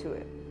tending to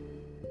it.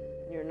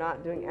 You're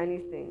not doing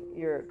anything.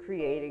 You're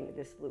creating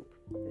this loop,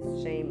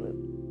 this shame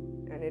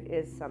loop. And it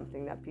is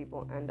something that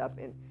people end up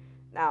in.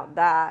 Now,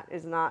 that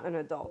is not an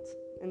adult.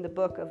 In the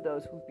book of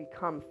those who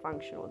become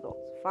functional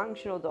adults.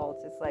 Functional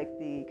adults, it's like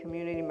the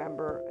community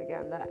member,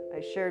 again, that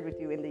I shared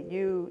with you in the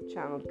You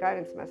channeled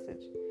guidance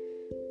message,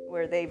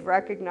 where they've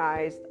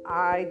recognized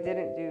I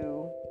didn't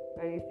do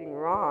anything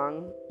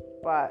wrong,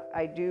 but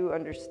I do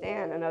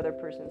understand another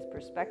person's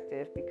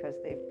perspective because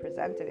they've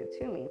presented it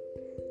to me.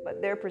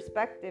 But their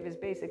perspective is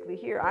basically,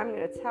 here, I'm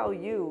going to tell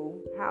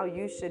you how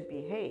you should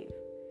behave.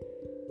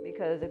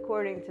 Because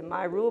according to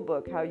my rule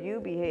book, how you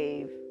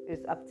behave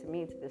is up to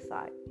me to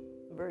decide.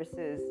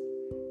 Versus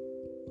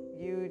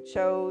you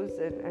chose,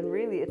 and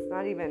really it's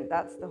not even,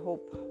 that's the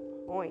whole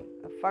point.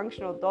 A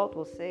functional adult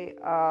will say,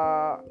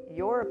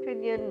 your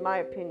opinion, my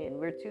opinion,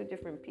 we're two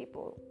different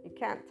people. You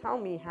can't tell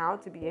me how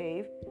to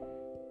behave.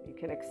 You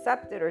can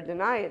accept it or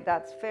deny it,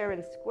 that's fair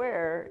and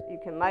square. You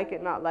can like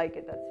it, not like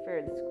it, that's fair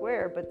and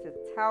square. But to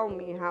tell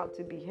me how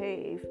to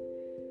behave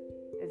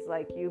is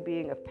like you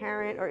being a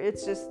parent, or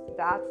it's just,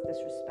 that's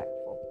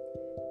disrespectful.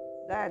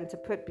 Then to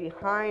put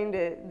behind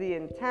it the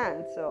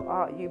intent,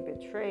 so you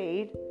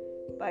betrayed,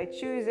 by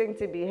choosing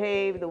to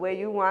behave the way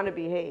you want to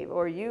behave,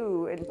 or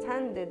you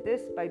intended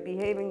this by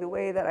behaving the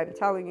way that I'm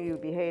telling you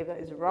behave that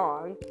is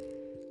wrong.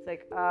 It's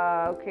like,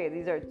 okay,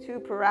 these are two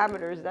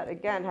parameters that,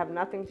 again, have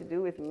nothing to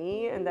do with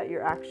me and that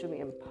you're actually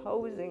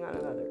imposing on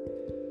another.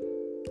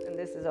 And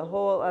this is a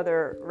whole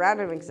other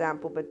random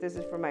example, but this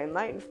is for my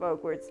enlightened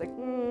folk where it's like,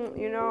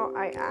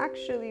 I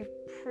actually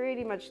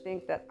pretty much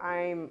think that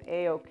I'm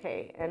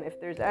A-okay. And if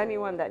there's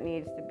anyone that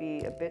needs to be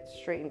a bit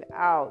straightened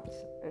out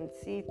and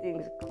see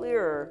things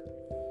clearer,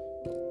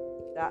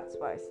 that's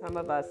why some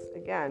of us,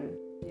 again,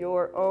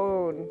 your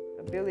own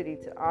ability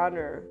to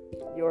honor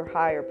your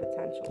higher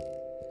potential.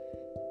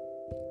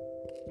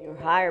 Your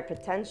higher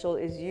potential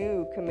is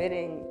you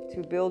committing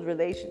to build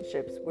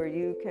relationships where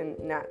you can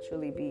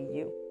naturally be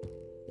you.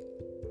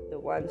 The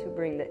ones who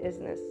bring the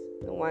isness,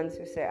 the ones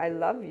who say, I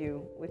love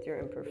you with your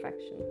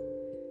imperfections.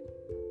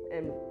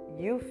 And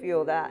you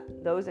feel that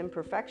those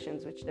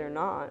imperfections, which they're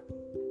not,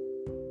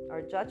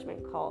 are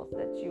judgment calls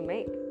that you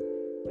make,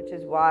 which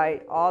is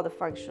why all the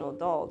functional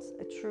adults,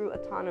 a true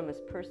autonomous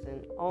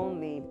person,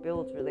 only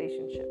builds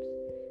relationships.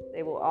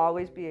 They will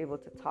always be able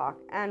to talk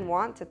and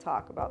want to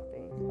talk about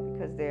things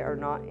because they are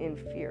not in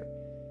fear.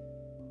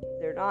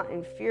 They're not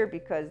in fear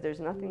because there's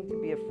nothing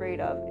to be afraid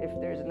of. If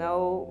there's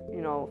no,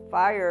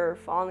 fire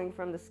falling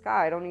from the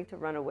sky, I don't need to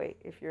run away.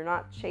 If you're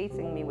not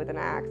chasing me with an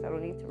axe, I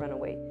don't need to run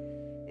away.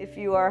 If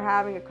you are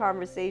having a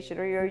conversation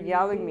or you're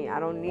yelling me, I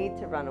don't need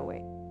to run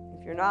away.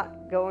 If you're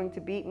not going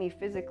to beat me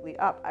physically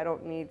up, I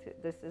don't need to.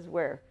 This is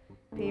where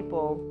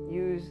people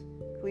use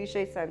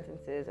cliche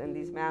sentences and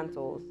these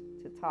mantles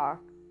to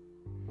talk.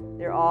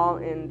 They're all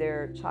in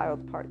their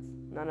child parts.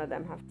 None of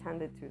them have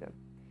tended to them.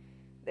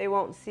 They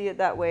won't see it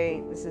that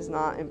way. This is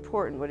not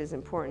important. What is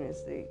important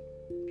is the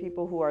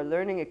people who are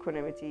learning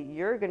equanimity.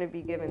 You're going to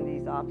be given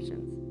these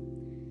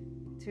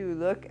options to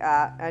look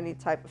at any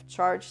type of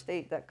charge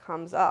state that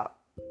comes up,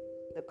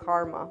 the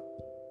karma,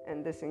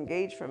 and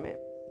disengage from it,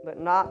 but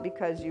not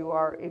because you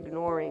are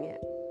ignoring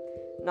it,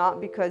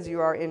 not because you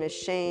are in a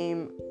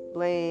shame,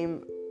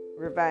 blame,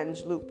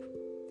 revenge loop,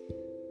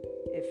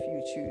 if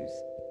you choose,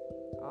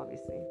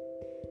 obviously.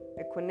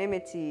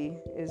 Equanimity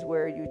is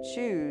where you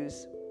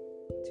choose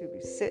to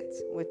sit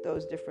with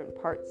those different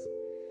parts.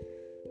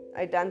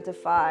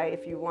 Identify,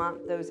 if you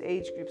want those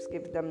age groups,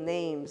 give them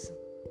names.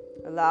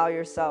 Allow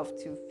yourself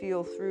to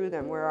feel through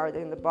them. Where are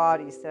they in the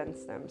body?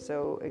 Sense them.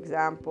 So,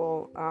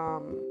 example,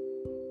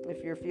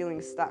 if you're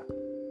feeling stuck,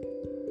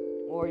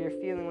 or you're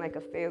feeling like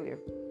a failure,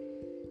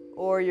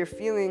 or you're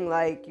feeling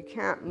like you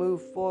can't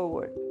move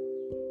forward,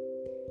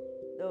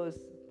 those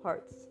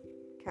parts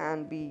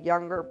can be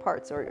younger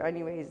parts, or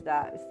anyways,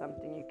 that is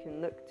something you can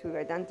look to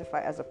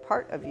identify as a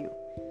part of you.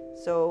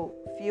 So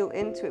feel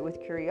into it with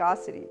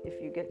curiosity.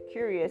 If you get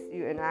curious,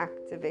 you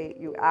activate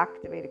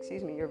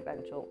your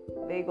ventral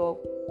vagal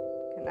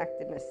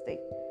connectedness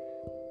state.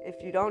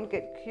 If you don't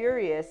get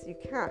curious, you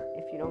can't.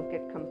 If you don't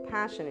get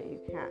compassionate, you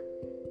can't.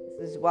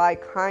 This is why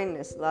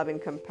kindness, love,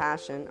 and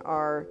compassion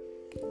are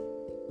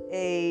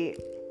a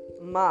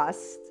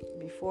must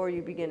before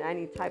you begin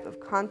any type of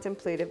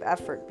contemplative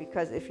effort,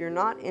 because if you're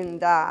not in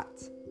that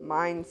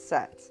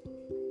mindset,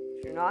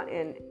 if you're not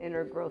in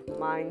inner growth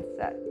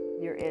mindset,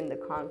 you're in the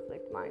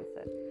conflict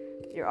mindset.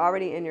 You're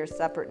already in your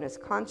separateness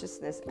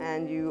consciousness,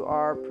 and you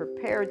are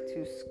prepared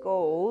to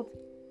scold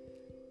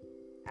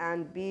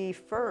and be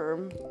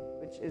firm,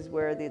 which is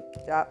where the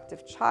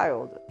adaptive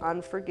child,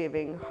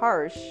 unforgiving,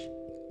 harsh,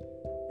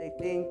 they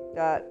think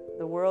that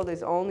the world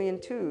is only in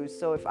twos.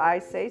 So if I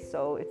say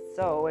so, it's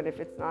so, and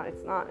if it's not,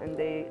 it's not. And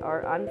they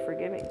are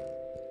unforgiving.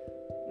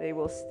 They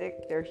will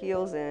stick their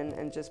heels in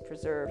and just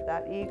preserve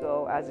that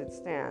ego as it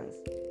stands,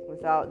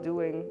 without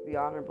doing the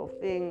honorable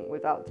thing,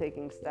 without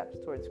taking steps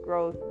towards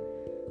growth,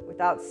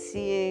 without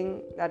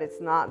seeing that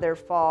it's not their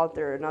fault,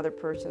 they're another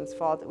person's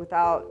fault,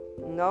 without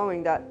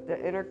knowing that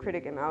the inner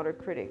critic and outer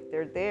critic,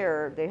 they're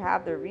there, they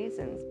have their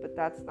reasons, but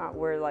that's not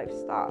where life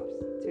stops.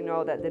 To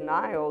know that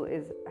denial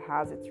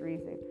has its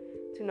reason.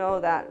 To know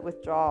that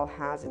withdrawal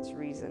has its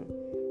reason.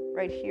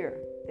 Right here,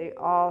 they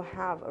all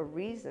have a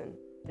reason.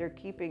 They're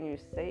keeping you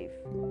safe.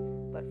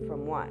 But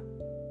from what?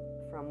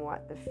 From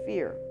what? The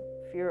fear.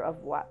 Fear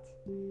of what?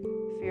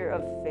 Fear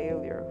of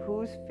failure.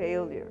 Whose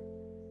failure?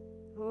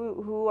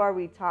 Who are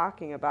we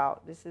talking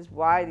about? This is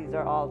why these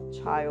are all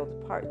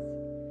child parts.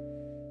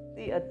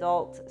 The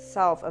adult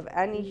self of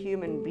any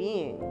human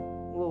being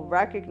will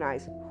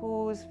recognize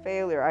whose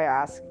failure. I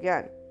ask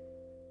again.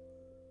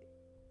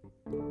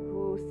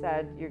 Who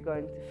said you're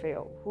going to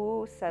fail?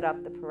 Who set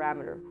up the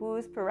parameter?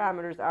 Whose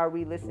parameters are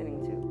we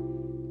listening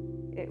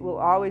to? It will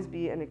always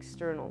be an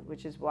external,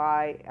 which is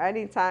why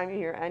anytime you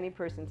hear any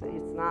person say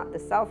it's not the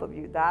self of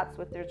you, that's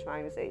what they're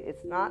trying to say.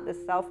 It's not the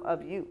self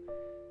of you.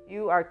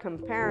 You are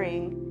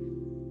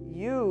comparing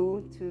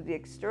you to the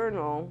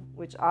external,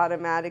 which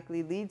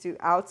automatically leads you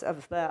out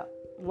of the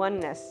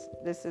oneness.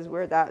 This is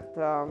where that,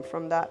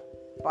 from that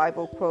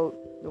Bible quote,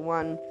 the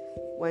one,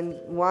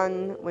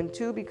 when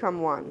two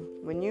become one,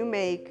 when you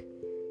make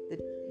the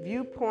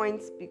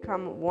viewpoints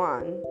become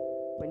one,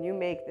 when you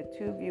make the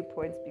two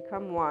viewpoints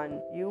become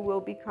one, you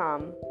will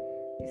become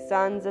the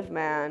sons of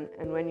man.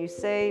 And when you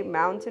say,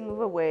 mountain,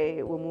 move away,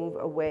 it will move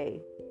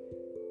away.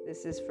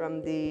 This is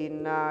from the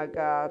Nag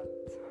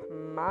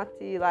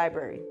Hammadi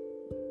Library,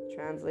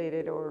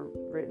 translated or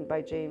written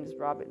by James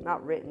Robinson.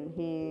 Not written,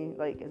 he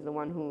is the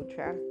one who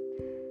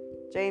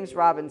James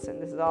Robinson.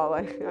 This is all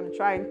I'm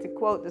trying to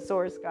quote the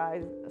source,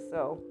 guys.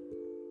 So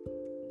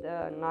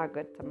the Nag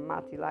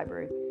Hammadi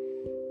Library.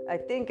 I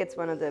think it's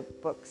one of the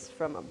books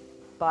from a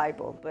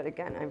Bible, but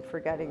again, I'm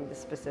forgetting the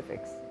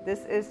specifics.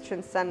 This is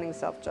transcending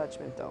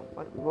self-judgment, though.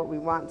 What we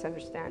want to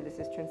understand, this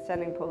is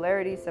transcending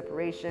polarity,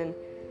 separation,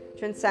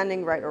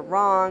 transcending right or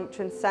wrong,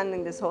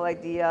 transcending this whole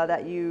idea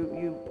that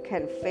you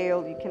can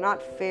fail. You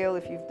cannot fail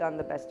if you've done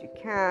the best you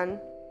can.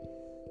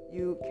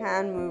 You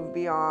can move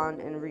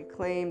beyond and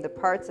reclaim the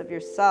parts of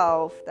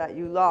yourself that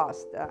you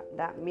lost,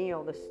 that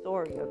meal, the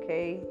story,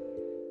 okay?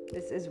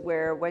 This is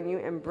where, when you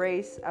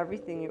embrace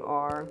everything you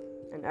are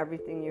and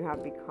everything you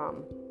have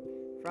become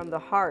from the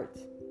heart,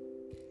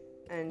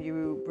 and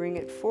you bring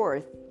it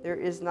forth, there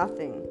is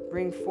nothing.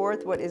 Bring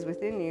forth what is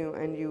within you,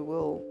 and you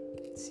will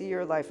see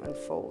your life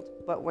unfold.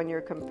 But when you're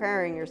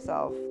comparing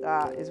yourself,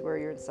 that is where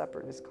you're in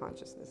separateness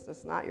consciousness.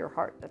 That's not your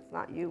heart. That's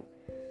not you.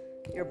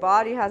 Your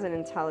body has an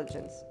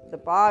intelligence. The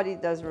body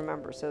does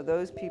remember. So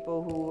those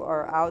people who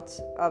are out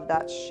of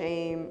that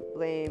shame,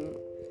 blame,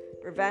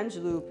 revenge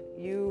loop,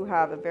 you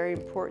have a very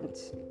important,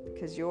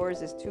 because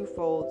yours is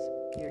twofold.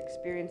 You're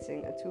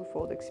experiencing a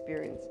twofold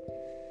experience.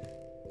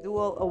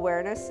 Dual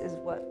awareness is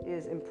what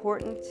is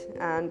important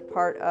and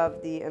part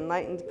of the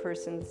enlightened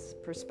person's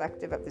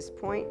perspective at this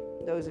point.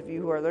 Those of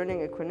you who are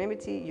learning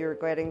equanimity, you're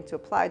getting to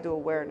apply dual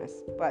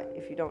awareness. But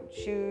if you don't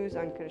choose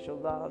unconditional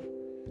love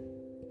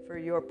for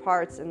your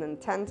parts and then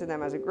tend to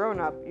them as a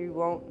grown-up, you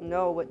won't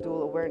know what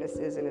dual awareness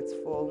is in its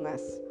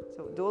fullness.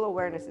 So dual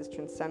awareness is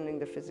transcending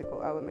the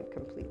physical element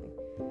completely.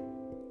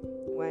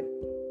 When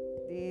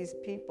these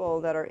people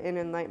that are in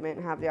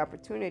enlightenment have the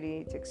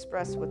opportunity to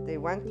express what they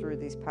went through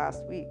these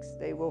past weeks,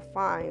 they will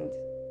find,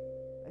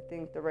 I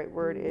think the right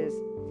word is,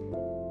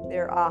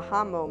 their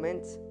aha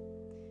moment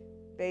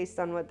based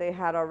on what they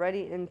had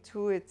already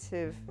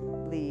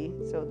intuitively.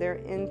 So their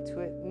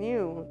intuit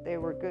knew they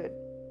were good,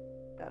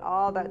 that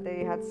all that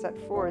they had set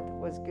forth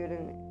was good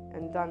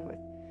and done with.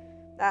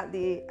 That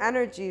the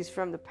energies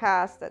from the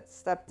past that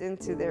stepped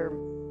into their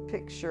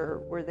picture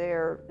were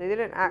there. They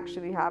didn't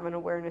actually have an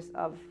awareness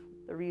of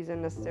the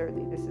reason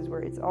necessarily. This is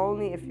where it's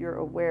only if you're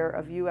aware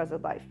of you as a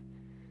life.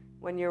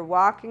 When you're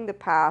walking the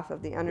path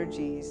of the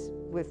energies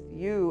with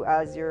you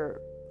as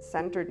your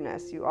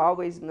centeredness, you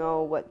always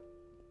know what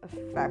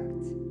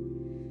effect.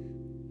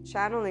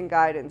 Channeling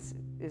guidance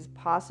is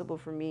possible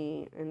for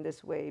me in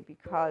this way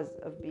because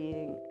of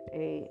being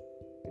a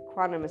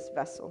equanimous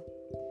vessel.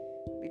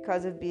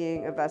 Because of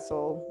being a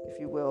vessel, if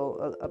you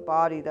will, a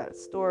body that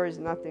stores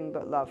nothing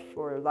but love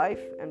for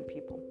life and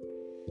people.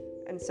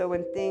 And so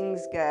when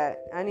things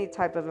get any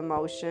type of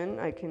emotion,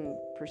 I can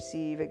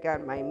perceive,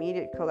 again, my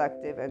immediate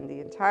collective and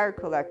the entire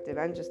collective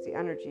and just the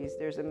energies.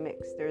 There's a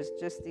mix. There's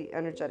just the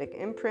energetic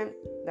imprint.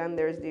 Then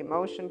there's the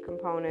emotion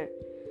component,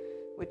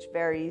 which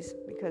varies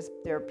because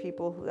there are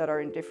people that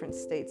are in different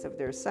states of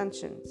their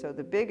ascension. So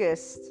the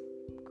biggest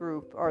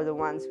group are the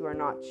ones who are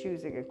not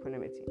choosing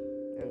equanimity.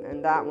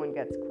 And that one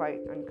gets quite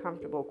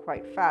uncomfortable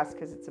quite fast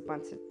because it's a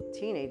bunch of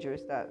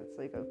teenagers that it's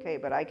like, okay,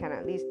 but I can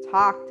at least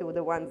talk to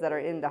the ones that are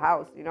in the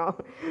house,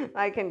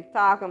 I can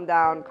talk them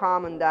down,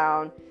 calm them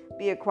down,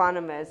 be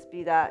equanimous,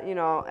 be that,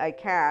 I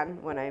can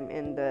when I'm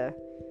in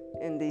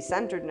the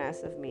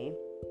centeredness of me.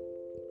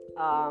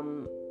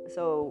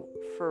 So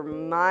for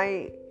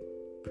my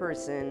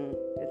person,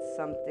 it's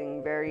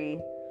something very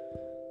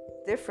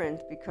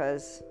different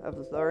because of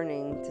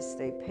learning to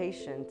stay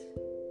patient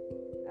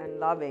and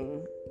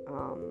loving.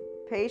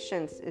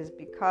 Patience is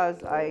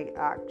because I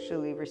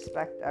actually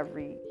respect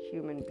every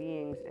human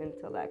being's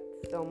intellect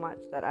so much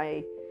that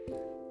I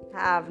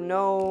have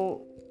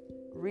no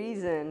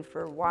reason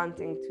for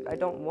I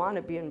don't want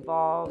to be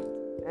involved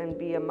and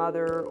be a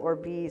mother or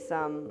be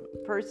some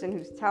person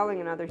who's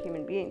telling another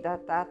human being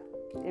that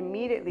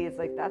immediately is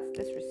like, that's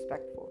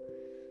disrespectful.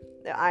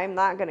 I'm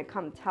not going to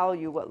come tell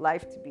you what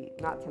life to be,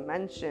 not to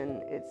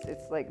mention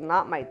it's like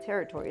not my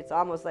territory. It's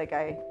almost like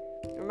I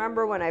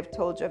remember when I've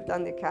told you I've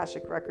done the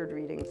Akashic record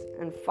readings,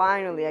 and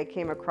finally I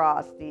came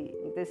across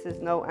this is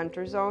no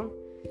enter zone,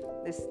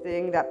 this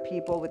thing that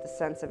people with a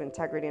sense of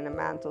integrity and the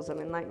mantles of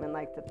enlightenment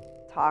like to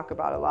talk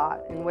about a lot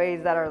in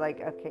ways that are like,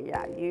 okay,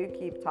 yeah, you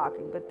keep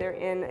talking, but they're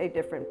in a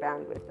different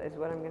bandwidth is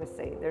what I'm going to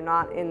say. They're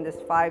not in this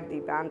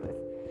 5D bandwidth.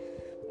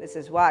 This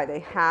is why they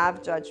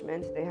have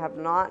judgment. They have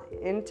not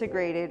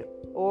integrated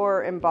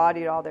or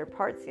embodied all their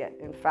parts yet.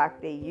 In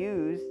fact, they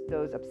use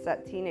those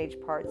upset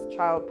teenage parts,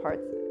 child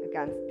parts,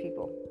 against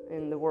people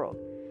in the world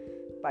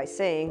by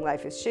saying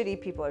life is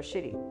shitty, people are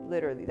shitty.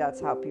 Literally,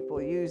 that's how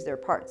people use their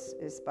parts,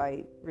 is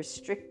by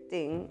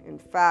restricting. In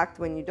fact,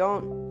 when you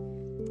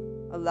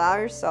don't allow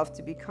yourself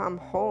to become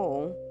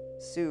whole,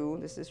 Sue,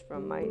 this is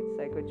from my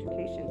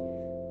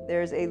psychoeducation,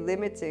 there's a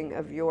limiting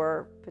of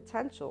your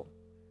potential,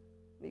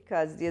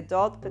 because the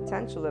adult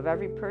potential of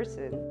every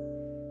person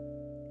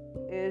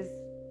is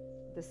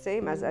the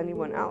same as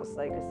anyone else.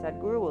 Like a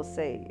Sadhguru will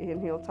say,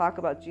 and he'll talk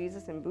about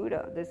Jesus and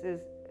Buddha. This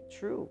is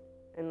true.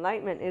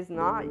 Enlightenment is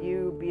not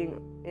you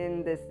being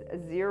in this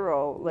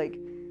zero, like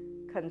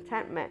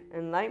contentment.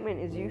 Enlightenment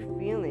is you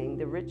feeling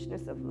the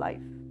richness of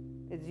life.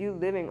 It's you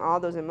living all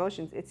those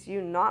emotions. It's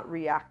you not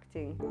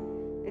reacting.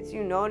 It's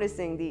you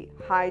noticing the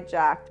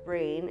hijacked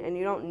brain, and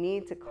you don't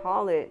need to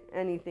call it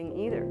anything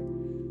either.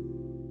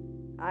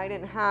 I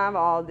didn't have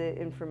all the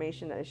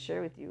information that I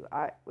share with you.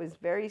 I was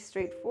very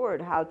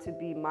straightforward how to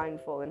be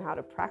mindful and how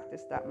to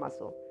practice that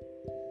muscle.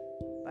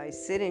 By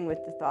sitting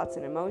with the thoughts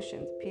and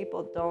emotions.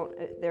 People don't,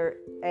 they're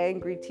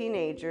angry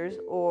teenagers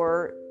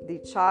or the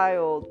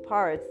child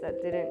parts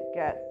that didn't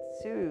get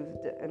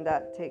soothed, and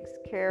that takes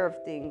care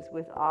of things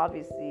with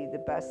obviously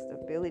the best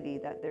ability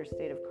that their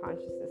state of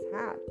consciousness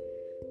had.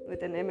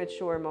 With an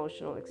immature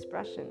emotional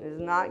expression is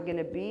not going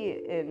to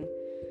be in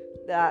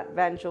that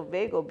ventral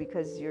vagal,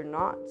 because you're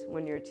not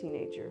when you're a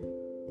teenager.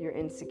 You're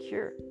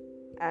insecure.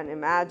 And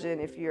imagine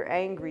if you're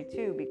angry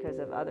too because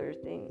of other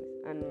things.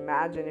 And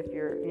imagine if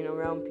you're,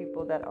 around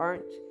people that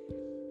aren't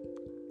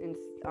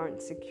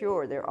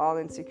secure. They're all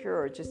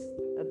insecure. Just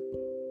a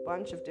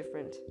bunch of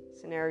different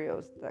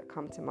scenarios that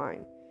come to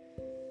mind.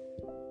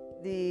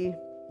 The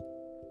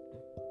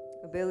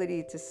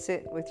ability to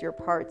sit with your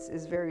parts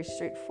is very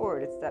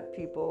straightforward. It's that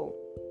people,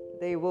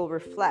 they will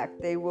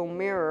reflect, they will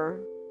mirror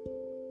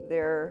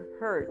their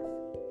hurts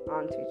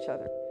onto each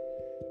other.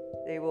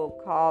 They will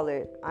call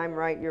it, I'm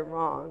right, you're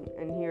wrong,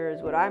 and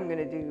here's what I'm going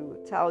to do,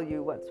 tell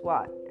you what's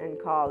what, and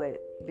call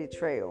it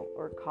betrayal,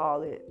 or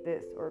call it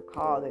this, or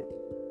call it,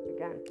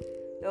 again,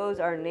 those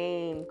are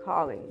name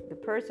calling. The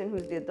person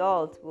who's the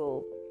adult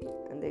will,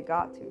 and they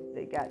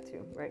get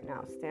to right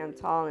now, stand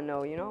tall and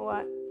know, you know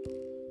what?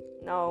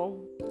 No,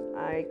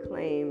 I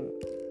claim,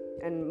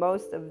 and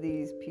most of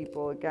these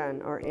people,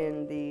 again, are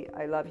in the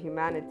I love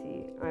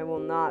humanity. I will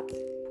not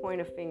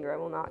point a finger. I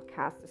will not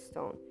cast a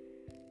stone.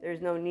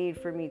 There's no need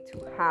for me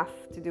to have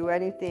to do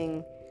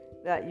anything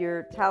that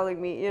you're telling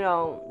me,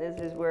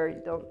 this is where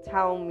you don't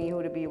tell me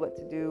who to be, what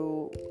to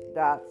do.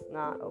 That's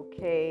not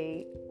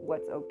okay.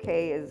 What's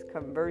okay is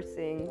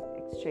conversing,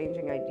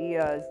 exchanging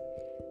ideas.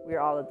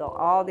 We're all adults.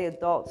 All the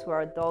adults who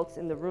are adults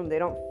in the room, they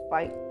don't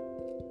fight.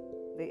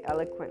 They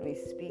eloquently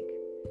speak.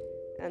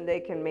 And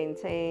they can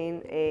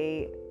maintain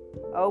a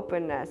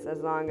openness as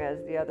long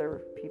as the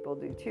other people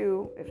do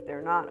too. If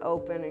they're not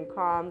open and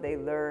calm, they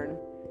learn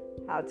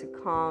how to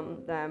calm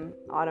them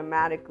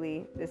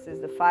automatically. This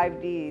is the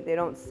 5D. They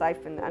don't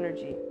siphon the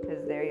energy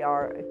because they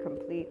are a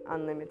complete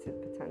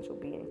unlimited potential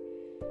being.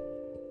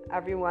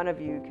 Every one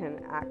of you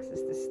can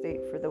access this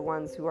state for the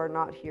ones who are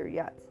not here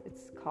yet.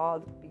 It's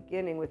called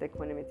beginning with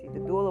equanimity. The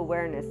dual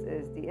awareness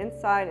is the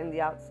inside and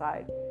the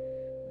outside.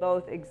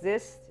 Both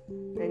exist,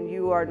 and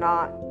you are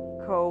not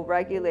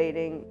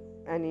co-regulating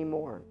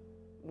anymore.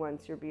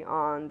 Once you're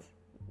beyond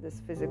this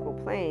physical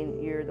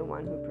plane, you're the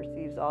one who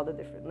perceives all the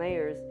different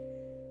layers.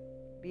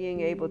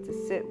 Being able to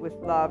sit with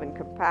love and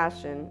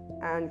compassion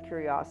and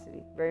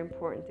curiosity. Very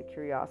important, the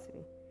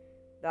curiosity.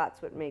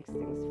 That's what makes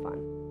things fun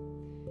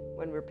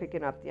when we're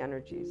picking up the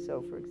energy. So,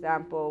 for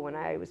example, when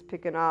I was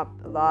picking up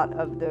a lot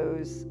of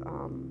those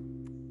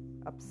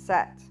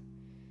upset,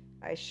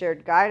 I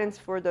shared guidance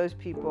for those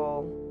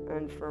people.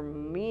 And for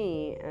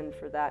me and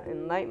for that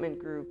enlightenment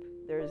group,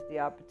 there's the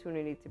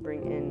opportunity to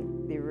bring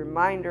in the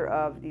reminder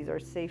of these are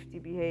safety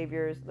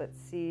behaviors. Let's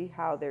see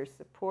how they're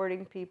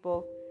supporting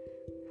people.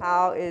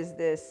 How is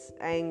this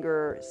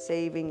anger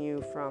saving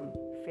you from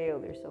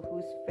failure? So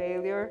whose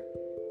failure?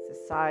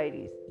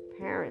 Society's,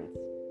 parents.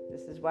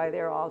 This is why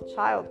they're all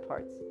child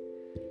parts.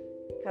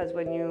 Because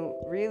when you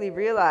really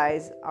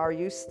realize, are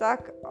you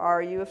stuck?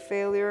 Are you a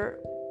failure?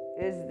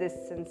 Is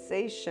this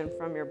sensation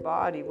from your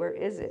body? Where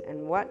is it?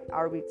 And what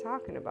are we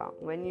talking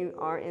about? When you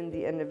are in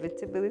the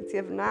inevitability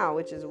of now,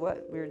 which is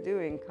what we're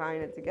doing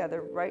kind of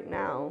together right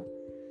now,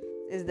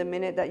 is the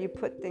minute that you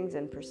put things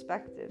in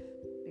perspective.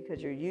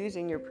 Because you're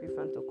using your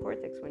prefrontal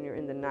cortex when you're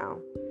in the now.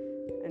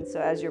 And so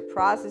as you're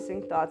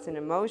processing thoughts and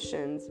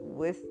emotions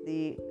with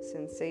the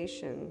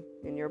sensation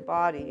in your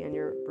body, and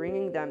you're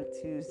bringing them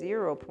to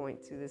 0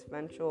 point, to this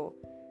ventral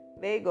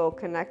vagal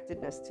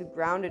connectedness, to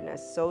groundedness,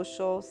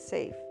 social,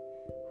 safe.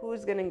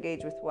 Who's going to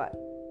engage with what?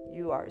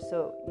 You are.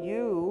 So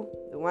you,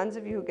 the ones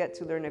of you who get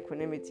to learn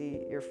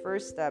equanimity, your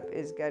first step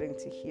is getting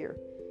to hear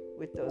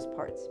with those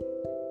parts.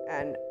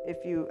 And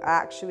if you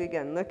actually,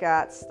 again, look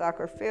at stuck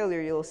or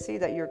failure, you'll see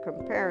that you're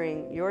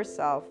comparing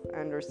yourself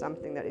and or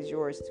something that is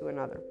yours to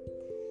another.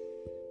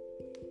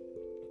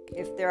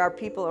 If there are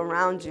people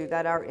around you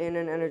that are in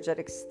an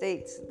energetic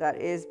state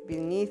that is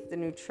beneath the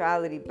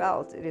neutrality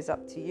belt, it is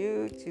up to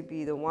you to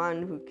be the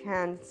one who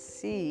can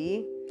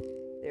see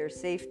their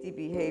safety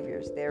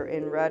behaviors. They're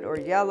in red or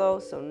yellow,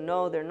 so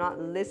no, they're not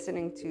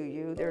listening to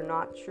you. They're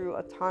not true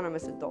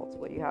autonomous adults.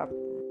 What you have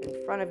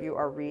in front of you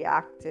are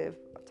reactive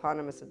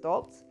autonomous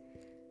adults.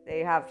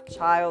 They have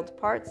child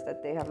parts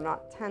that they have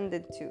not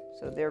tended to.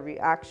 So their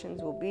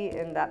reactions will be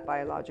in that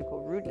biological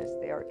rudeness.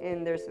 They are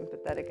in their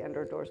sympathetic and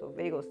or dorsal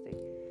vagal state.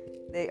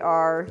 They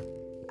are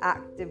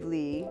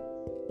actively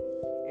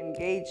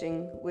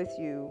engaging with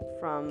you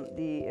from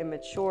the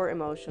immature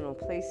emotional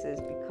places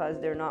because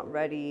they're not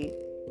ready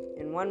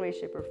in one way,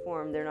 shape, or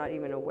form. They're not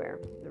even aware.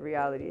 The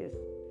reality is.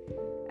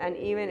 And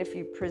even if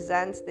you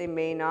present, they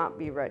may not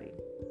be ready.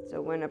 So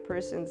when a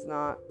person's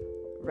not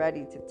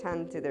ready to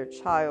tend to their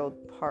child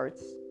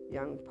parts,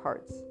 young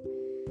parts,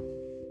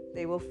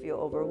 they will feel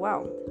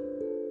overwhelmed.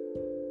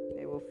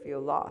 They will feel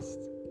lost.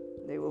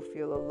 They will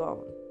feel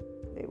alone.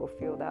 They will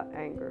feel that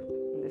anger.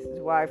 And this is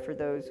why for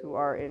those who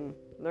are in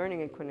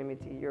learning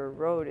equanimity, your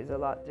road is a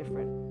lot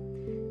different.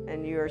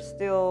 And you are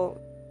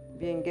still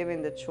being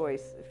given the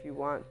choice if you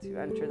want to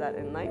enter that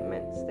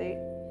enlightenment state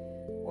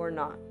or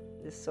not.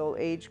 This soul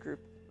age group,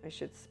 I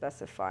should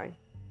specify.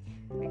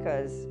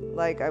 Because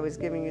like I was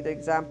giving you the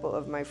example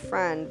of my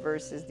friend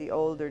versus the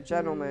older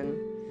gentleman,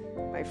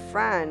 my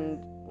friend,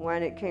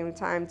 when it came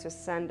time to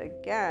ascend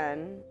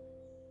again,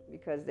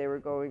 because they were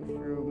going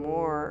through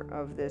more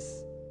of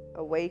this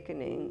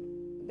awakening,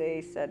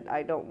 they said,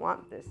 I don't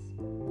want this.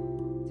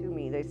 To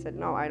me, they said,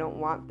 no, I don't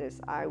want this.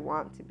 I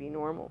want to be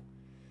normal.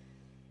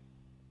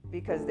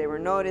 Because they were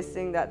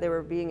noticing that they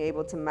were being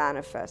able to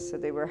manifest. So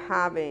they were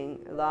having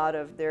a lot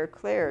of their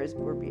clairs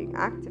were being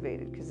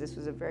activated, because this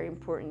was a very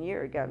important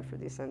year again for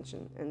the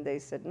ascension. And they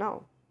said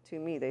no to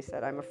me. They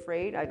said, I'm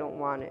afraid, I don't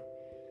want it.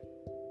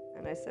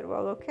 And I said,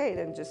 well, okay,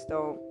 then just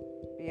don't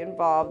be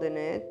involved in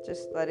it.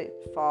 Just let it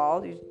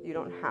fall. You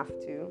don't have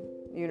to.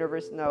 The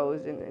universe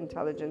knows and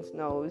intelligence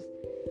knows.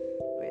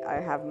 I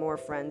have more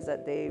friends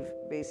that they've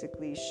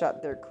basically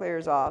shut their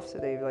clairs off. So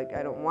they're like,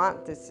 I don't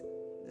want this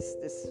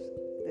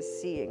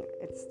seeing.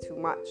 It's too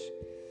much.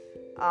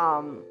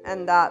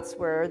 And that's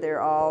where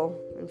they're all,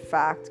 in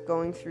fact,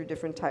 going through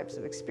different types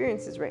of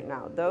experiences right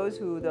now. Those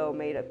who, though,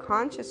 made a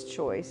conscious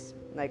choice,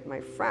 like my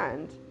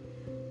friend,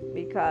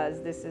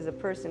 because this is a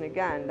person,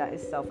 again, that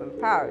is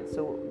self-empowered.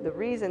 So the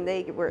reason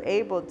they were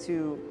able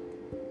to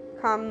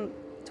come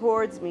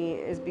towards me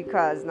is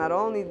because not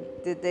only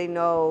did they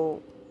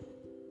know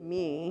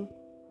me,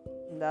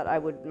 that I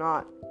would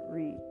not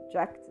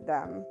reject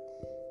them,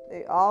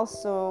 they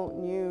also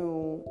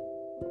knew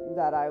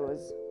that I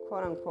was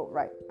quote unquote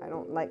right. I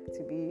don't like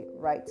to be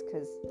right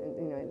because,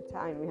 in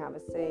Italian we have a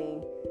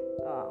saying,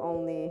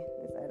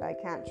 and I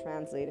can't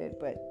translate it,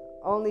 but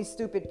only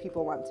stupid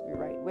people want to be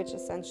right, which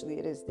essentially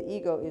it is. The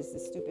ego is the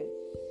stupid.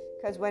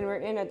 Because when we're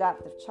in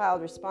adaptive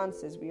child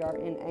responses, we are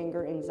in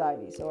anger,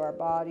 anxiety. So our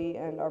body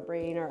and our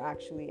brain are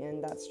actually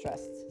in that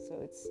stress. So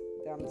it's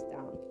dumbs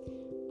down.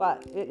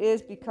 But it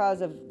is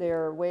because of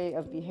their way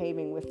of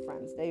behaving with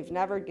friends. They've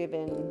never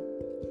given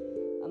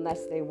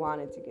unless they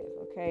wanted to give,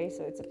 okay?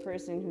 So it's a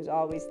person who's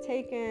always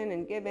taken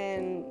and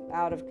given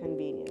out of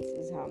convenience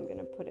is how I'm going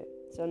to put it.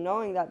 So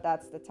knowing that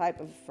that's the type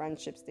of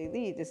friendships they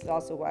lead, this is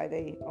also why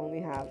they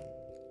only have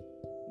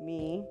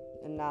me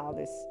and now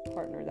this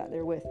partner that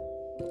they're with.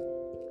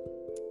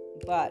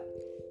 But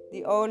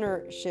the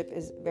ownership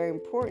is very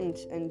important,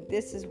 and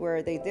this is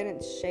where they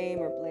didn't shame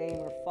or blame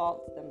or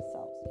fault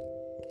themselves.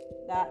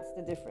 That's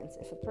the difference.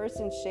 If a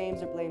person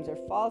shames or blames or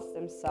faults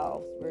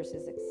themselves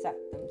versus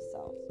accept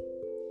themselves.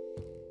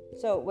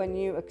 So when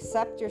you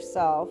accept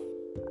yourself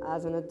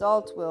as an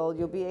adult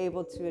you'll be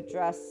able to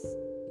address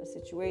a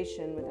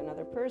situation with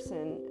another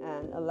person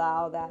and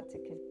allow that to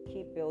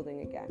keep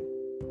building again.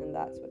 And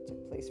that's what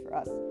took place for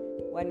us.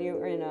 When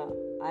you're in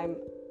I'm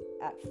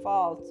at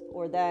fault,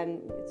 or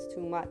then it's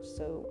too much.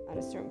 So at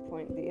a certain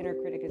point, the inner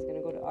critic is going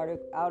to go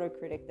to outer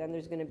critic. Then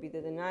there's going to be the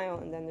denial,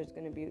 and then there's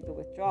going to be the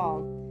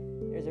withdrawal.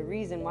 There's a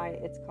reason why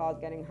it's called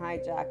getting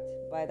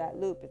hijacked by that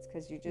loop. It's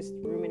because you just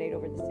ruminate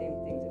over the same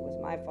things. It was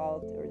my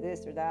fault, or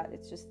this or that.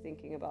 It's just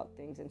thinking about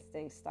things and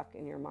staying stuck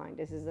in your mind.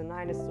 This is the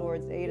 9 of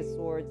Swords, 8 of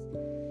Swords.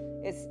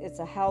 It's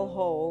a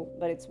hellhole,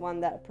 but it's one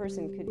that a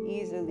person could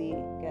easily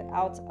get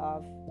out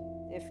of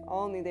if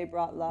only they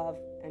brought love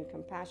and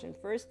compassion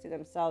first to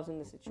themselves in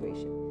the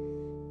situation.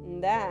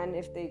 And then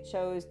if they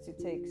chose to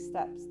take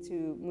steps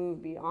to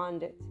move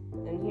beyond it.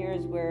 And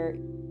here's where,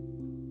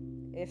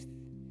 if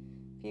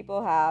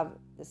people have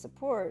the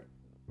support,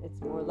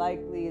 it's more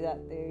likely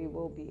that they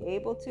will be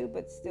able to,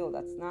 but still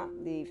that's not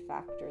the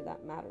factor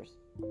that matters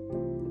the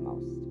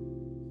most.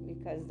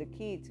 Because the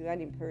key to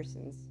any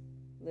person's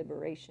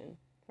liberation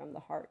from the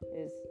heart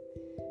is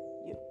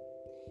you.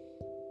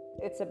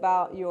 It's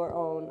about your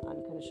own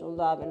unconditional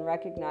love and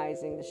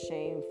recognizing the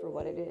shame for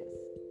what it is.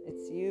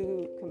 It's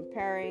you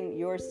comparing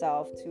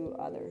yourself to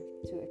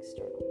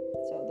external.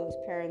 So those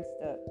parents,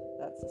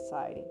 that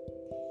society.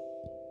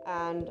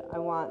 And I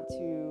want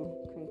to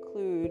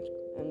conclude,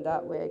 and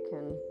that way I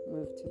can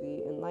move to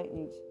the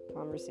enlightened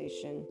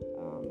conversation,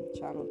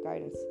 channel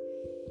guidance.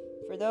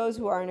 For those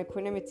who are in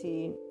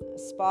equanimity,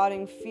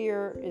 spotting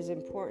fear is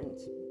important.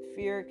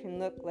 Fear can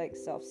look like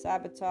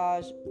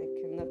self-sabotage, it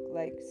can look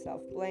like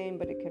self-blame,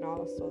 but it can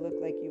also look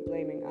like you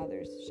blaming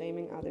others,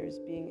 shaming others,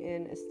 being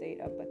in a state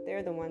of, but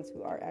they're the ones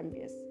who are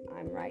envious.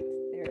 I'm right,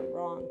 they're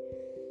wrong.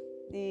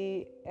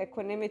 The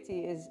equanimity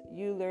is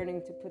you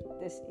learning to put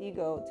this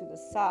ego to the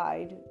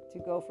side, to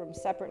go from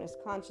separateness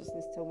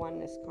consciousness to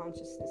oneness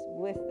consciousness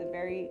with the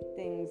very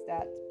things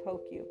that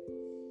poke you.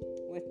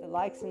 with the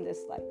likes and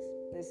dislikes.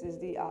 This is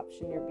the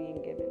option you're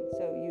being given.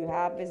 So you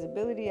have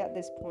visibility at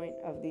this point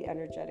of the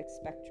energetic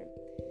spectrum.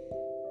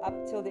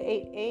 Up till the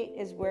 8-8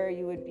 is where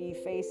you would be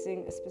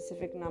facing a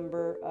specific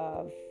number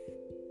of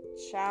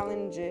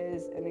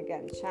challenges. And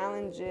again,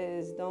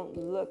 challenges don't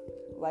look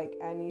like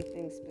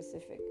anything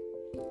specific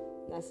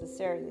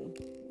necessarily.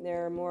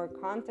 They're more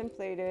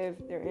contemplative.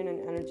 They're in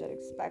an energetic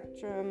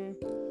spectrum.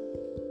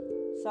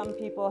 Some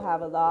people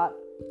have a lot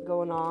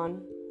going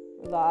on,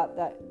 a lot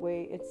that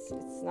way. It's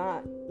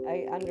not.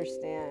 I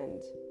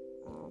understand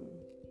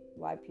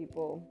why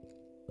people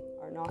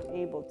are not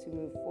able to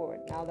move forward.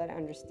 Now that I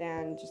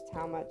understand just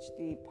how much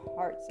the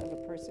parts of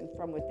a person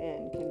from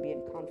within can be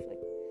in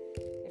conflict.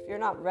 If you're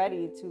not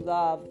ready to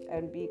love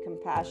and be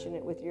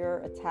compassionate with your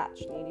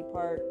attached, needy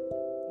part,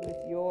 with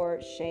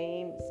your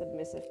shame,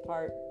 submissive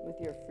part, with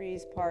your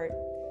freeze part,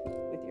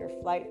 with your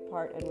flight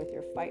part, and with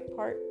your fight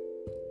part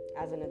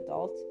as an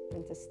adult,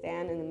 and to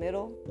stand in the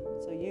middle,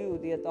 so you,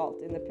 the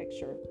adult in the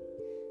picture,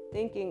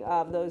 thinking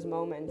of those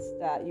moments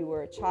that you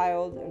were a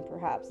child and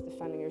perhaps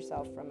defending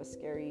yourself from a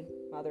scary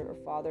mother or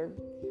father,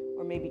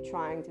 or maybe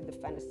trying to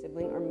defend a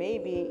sibling, or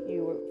maybe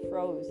you were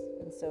froze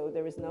and so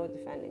there was no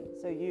defending.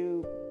 So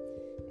you,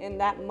 in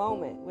that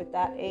moment, with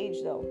that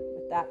age though,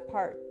 with that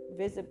part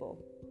visible,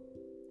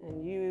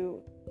 and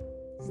you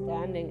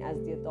standing as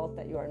the adult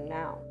that you are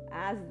now,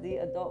 as the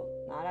adult,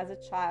 not as a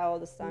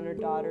child, a son or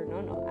daughter,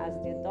 no, as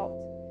the adult,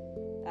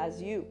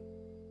 as you.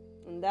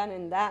 And then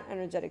in that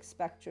energetic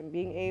spectrum,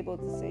 being able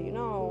to say,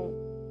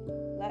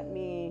 let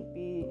me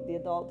be the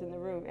adult in the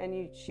room, and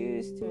you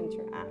choose to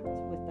interact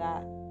with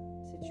that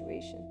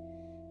situation.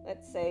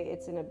 Let's say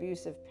it's an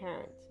abusive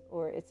parent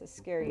or it's a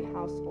scary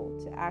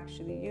household, to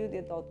actually, you, the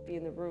adult, be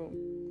in the room,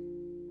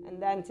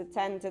 and then to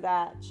tend to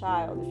that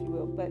child, if you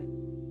will. But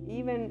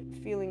even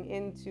feeling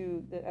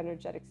into the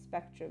energetic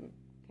spectrum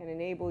can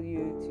enable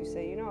you to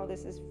say,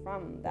 this is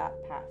from that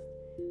past,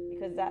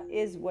 because that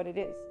is what it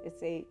is.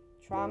 It's a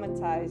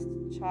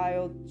traumatized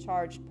child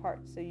charged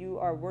part. So you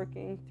are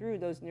working through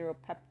those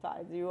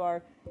neuropeptides. You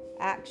are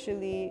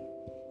actually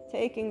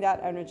taking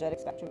that energetic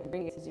spectrum and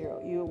bringing it to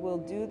zero. You will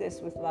do this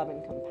with love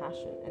and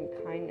compassion and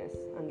kindness,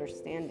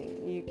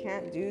 understanding. You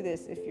can't do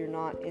this if you're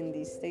not in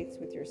these states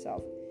with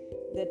yourself.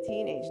 The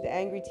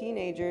angry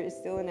teenager is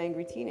still an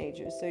angry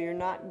teenager, so you're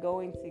not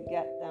going to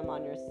get them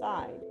on your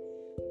side.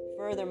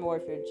 Furthermore,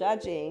 if you're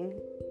judging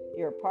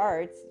your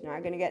parts, you're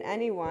not going to get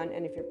anyone,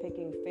 and if you're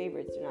picking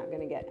favorites, you're not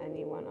going to get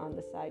anyone on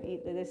the side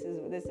either. This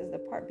is the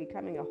part.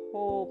 Becoming a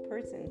whole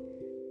person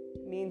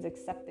means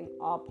accepting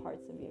all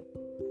parts of you.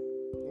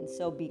 And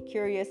so be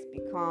curious,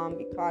 be calm,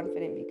 be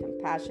confident, be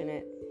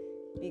compassionate,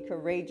 be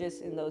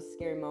courageous in those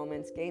scary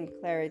moments, gain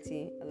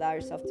clarity, allow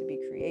yourself to be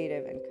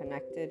creative and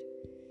connected,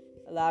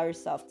 allow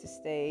yourself to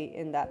stay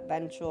in that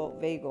ventral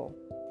vagal.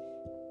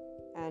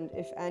 And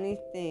if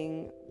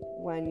anything,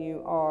 when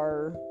you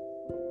are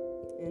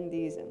in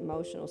these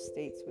emotional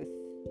states with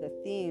the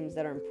themes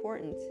that are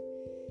important,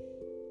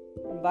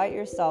 invite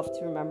yourself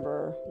to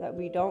remember that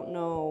we don't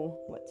know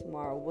what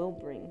tomorrow will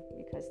bring,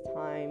 because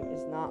time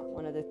is not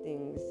one of the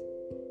things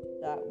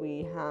that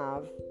we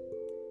have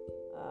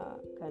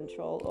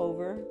control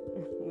over.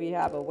 We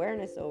have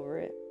awareness over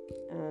it,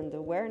 and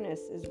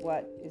awareness is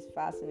what is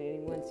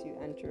fascinating once you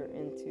enter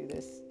into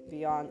this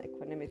beyond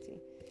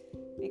equanimity,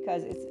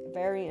 because it's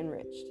very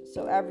enriched.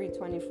 So every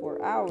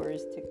 24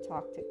 hours, tick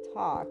tock,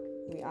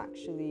 we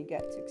actually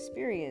get to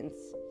experience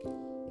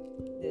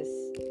this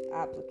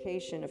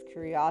application of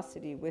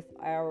curiosity with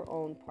our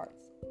own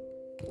parts.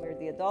 We're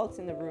the adults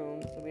in the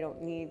room, so we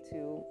don't need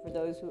to, for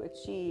those who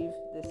achieve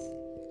this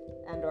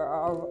and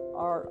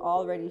are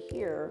already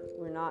here,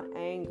 we're not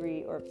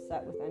angry or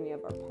upset with any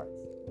of our parts.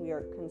 We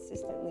are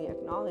consistently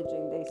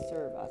acknowledging they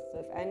serve us. So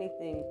if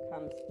anything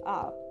comes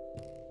up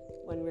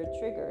when we're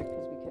triggered,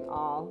 because we can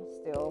all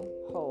still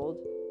hold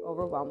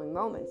overwhelming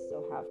moments,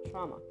 so have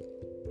trauma.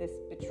 This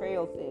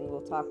betrayal thing,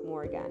 we'll talk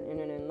more again in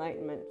an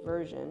enlightenment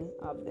version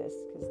of this,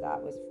 because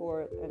that was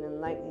for an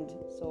enlightened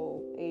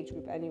soul age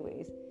group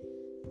anyways.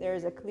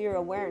 There's a clear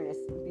awareness.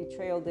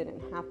 Betrayal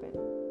didn't happen.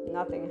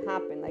 Nothing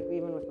happened, like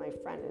even with my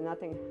friend, and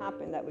nothing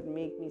happened that would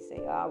make me say,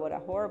 what a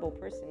horrible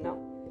person. No,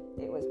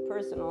 it was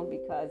personal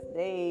because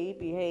they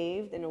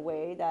behaved in a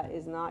way that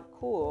is not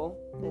cool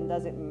and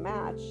doesn't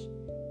match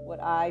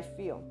what I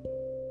feel.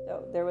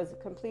 So there was a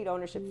complete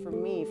ownership for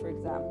me, for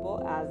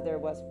example, as there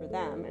was for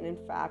them. And in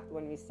fact,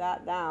 when we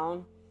sat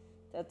down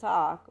to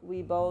talk,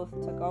 we both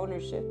took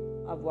ownership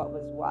of what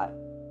was what.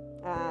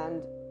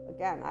 And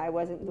again, I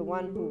wasn't the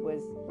one who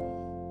was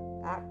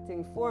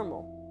acting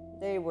formal.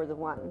 They were the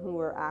one who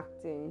were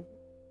acting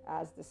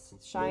as this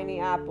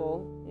shiny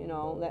apple,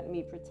 let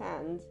me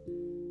pretend.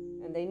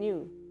 And they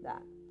knew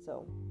that.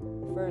 So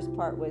the first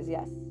part was,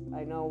 yes,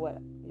 I know what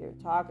you're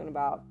talking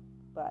about,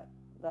 but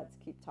let's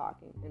keep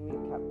talking. And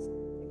we kept,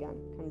 again,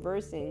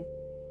 conversing,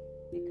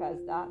 because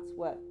that's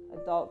what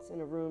adults in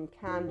a room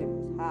can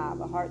do, is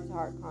have a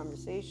heart-to-heart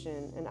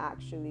conversation and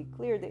actually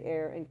clear the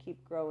air and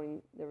keep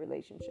growing the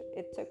relationship.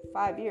 It took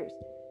 5 years.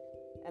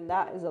 And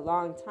that is a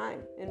long time.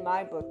 In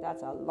my book,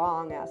 that's a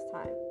long-ass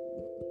time.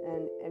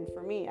 And And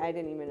for me, I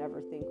didn't even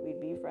ever think we'd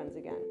be friends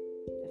again,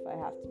 if I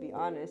have to be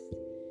honest,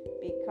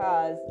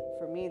 because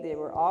for me, they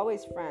were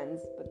always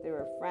friends, but they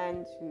were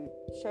friends who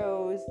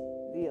chose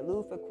the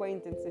aloof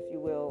acquaintance, if you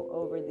will,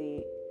 over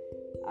the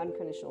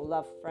unconditional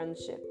love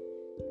friendship.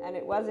 And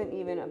it wasn't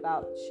even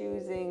about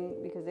choosing,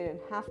 because they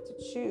didn't have to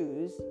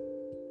choose.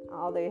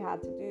 All they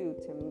had to do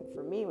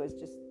for me was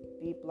just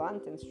be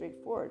blunt and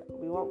straightforward.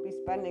 We won't be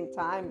spending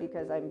time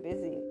because I'm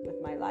busy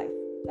with my life.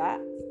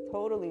 That's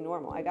totally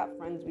normal. I got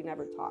friends we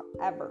never talk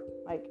ever,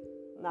 like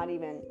not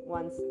even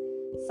once.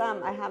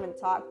 Some I haven't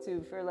talked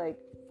to for like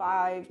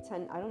 5,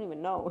 10, I don't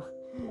even know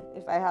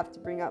if I have to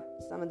bring up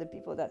some of the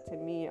people that to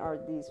me are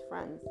these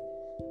friends.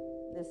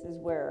 This is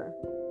where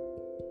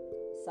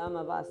some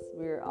of us,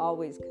 we're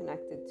always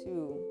connected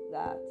to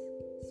that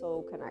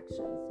soul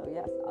connection. So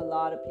yes, a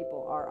lot of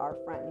people are our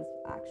friends,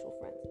 actual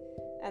friends.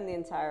 And the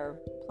entire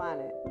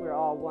planet, we're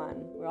all one.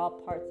 We're all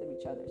parts of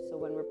each other. So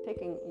when we're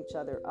picking each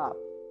other up,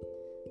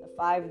 the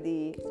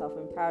 5D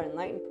self-empowered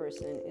enlightened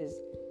person is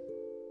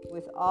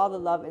with all the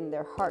love in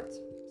their heart,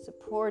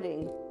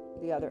 supporting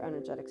the other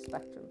energetic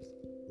spectrums.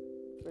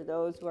 For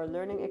those who are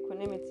learning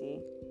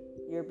equanimity,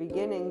 you're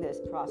beginning this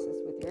process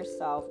with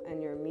yourself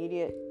and your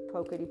immediate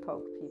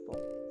pokety-poke people.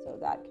 So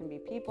that can be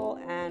people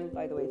and,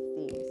 by the way,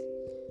 themes.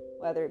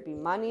 Whether it be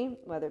money,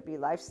 whether it be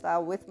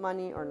lifestyle with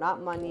money or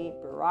not money,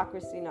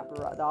 bureaucracy, not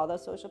all the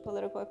social,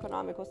 political,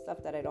 economical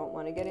stuff that I don't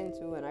want to get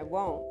into, and I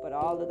won't, but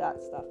all of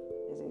that stuff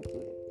is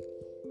included.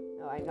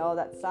 Now, I know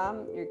that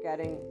some you're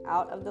getting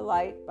out of the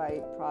light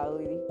by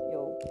probably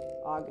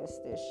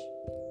August-ish,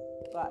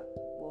 but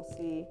we'll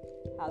see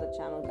how the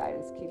channel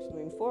guidance keeps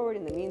moving forward.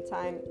 In the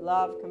meantime,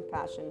 love,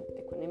 compassion,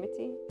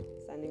 equanimity,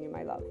 sending you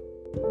my love.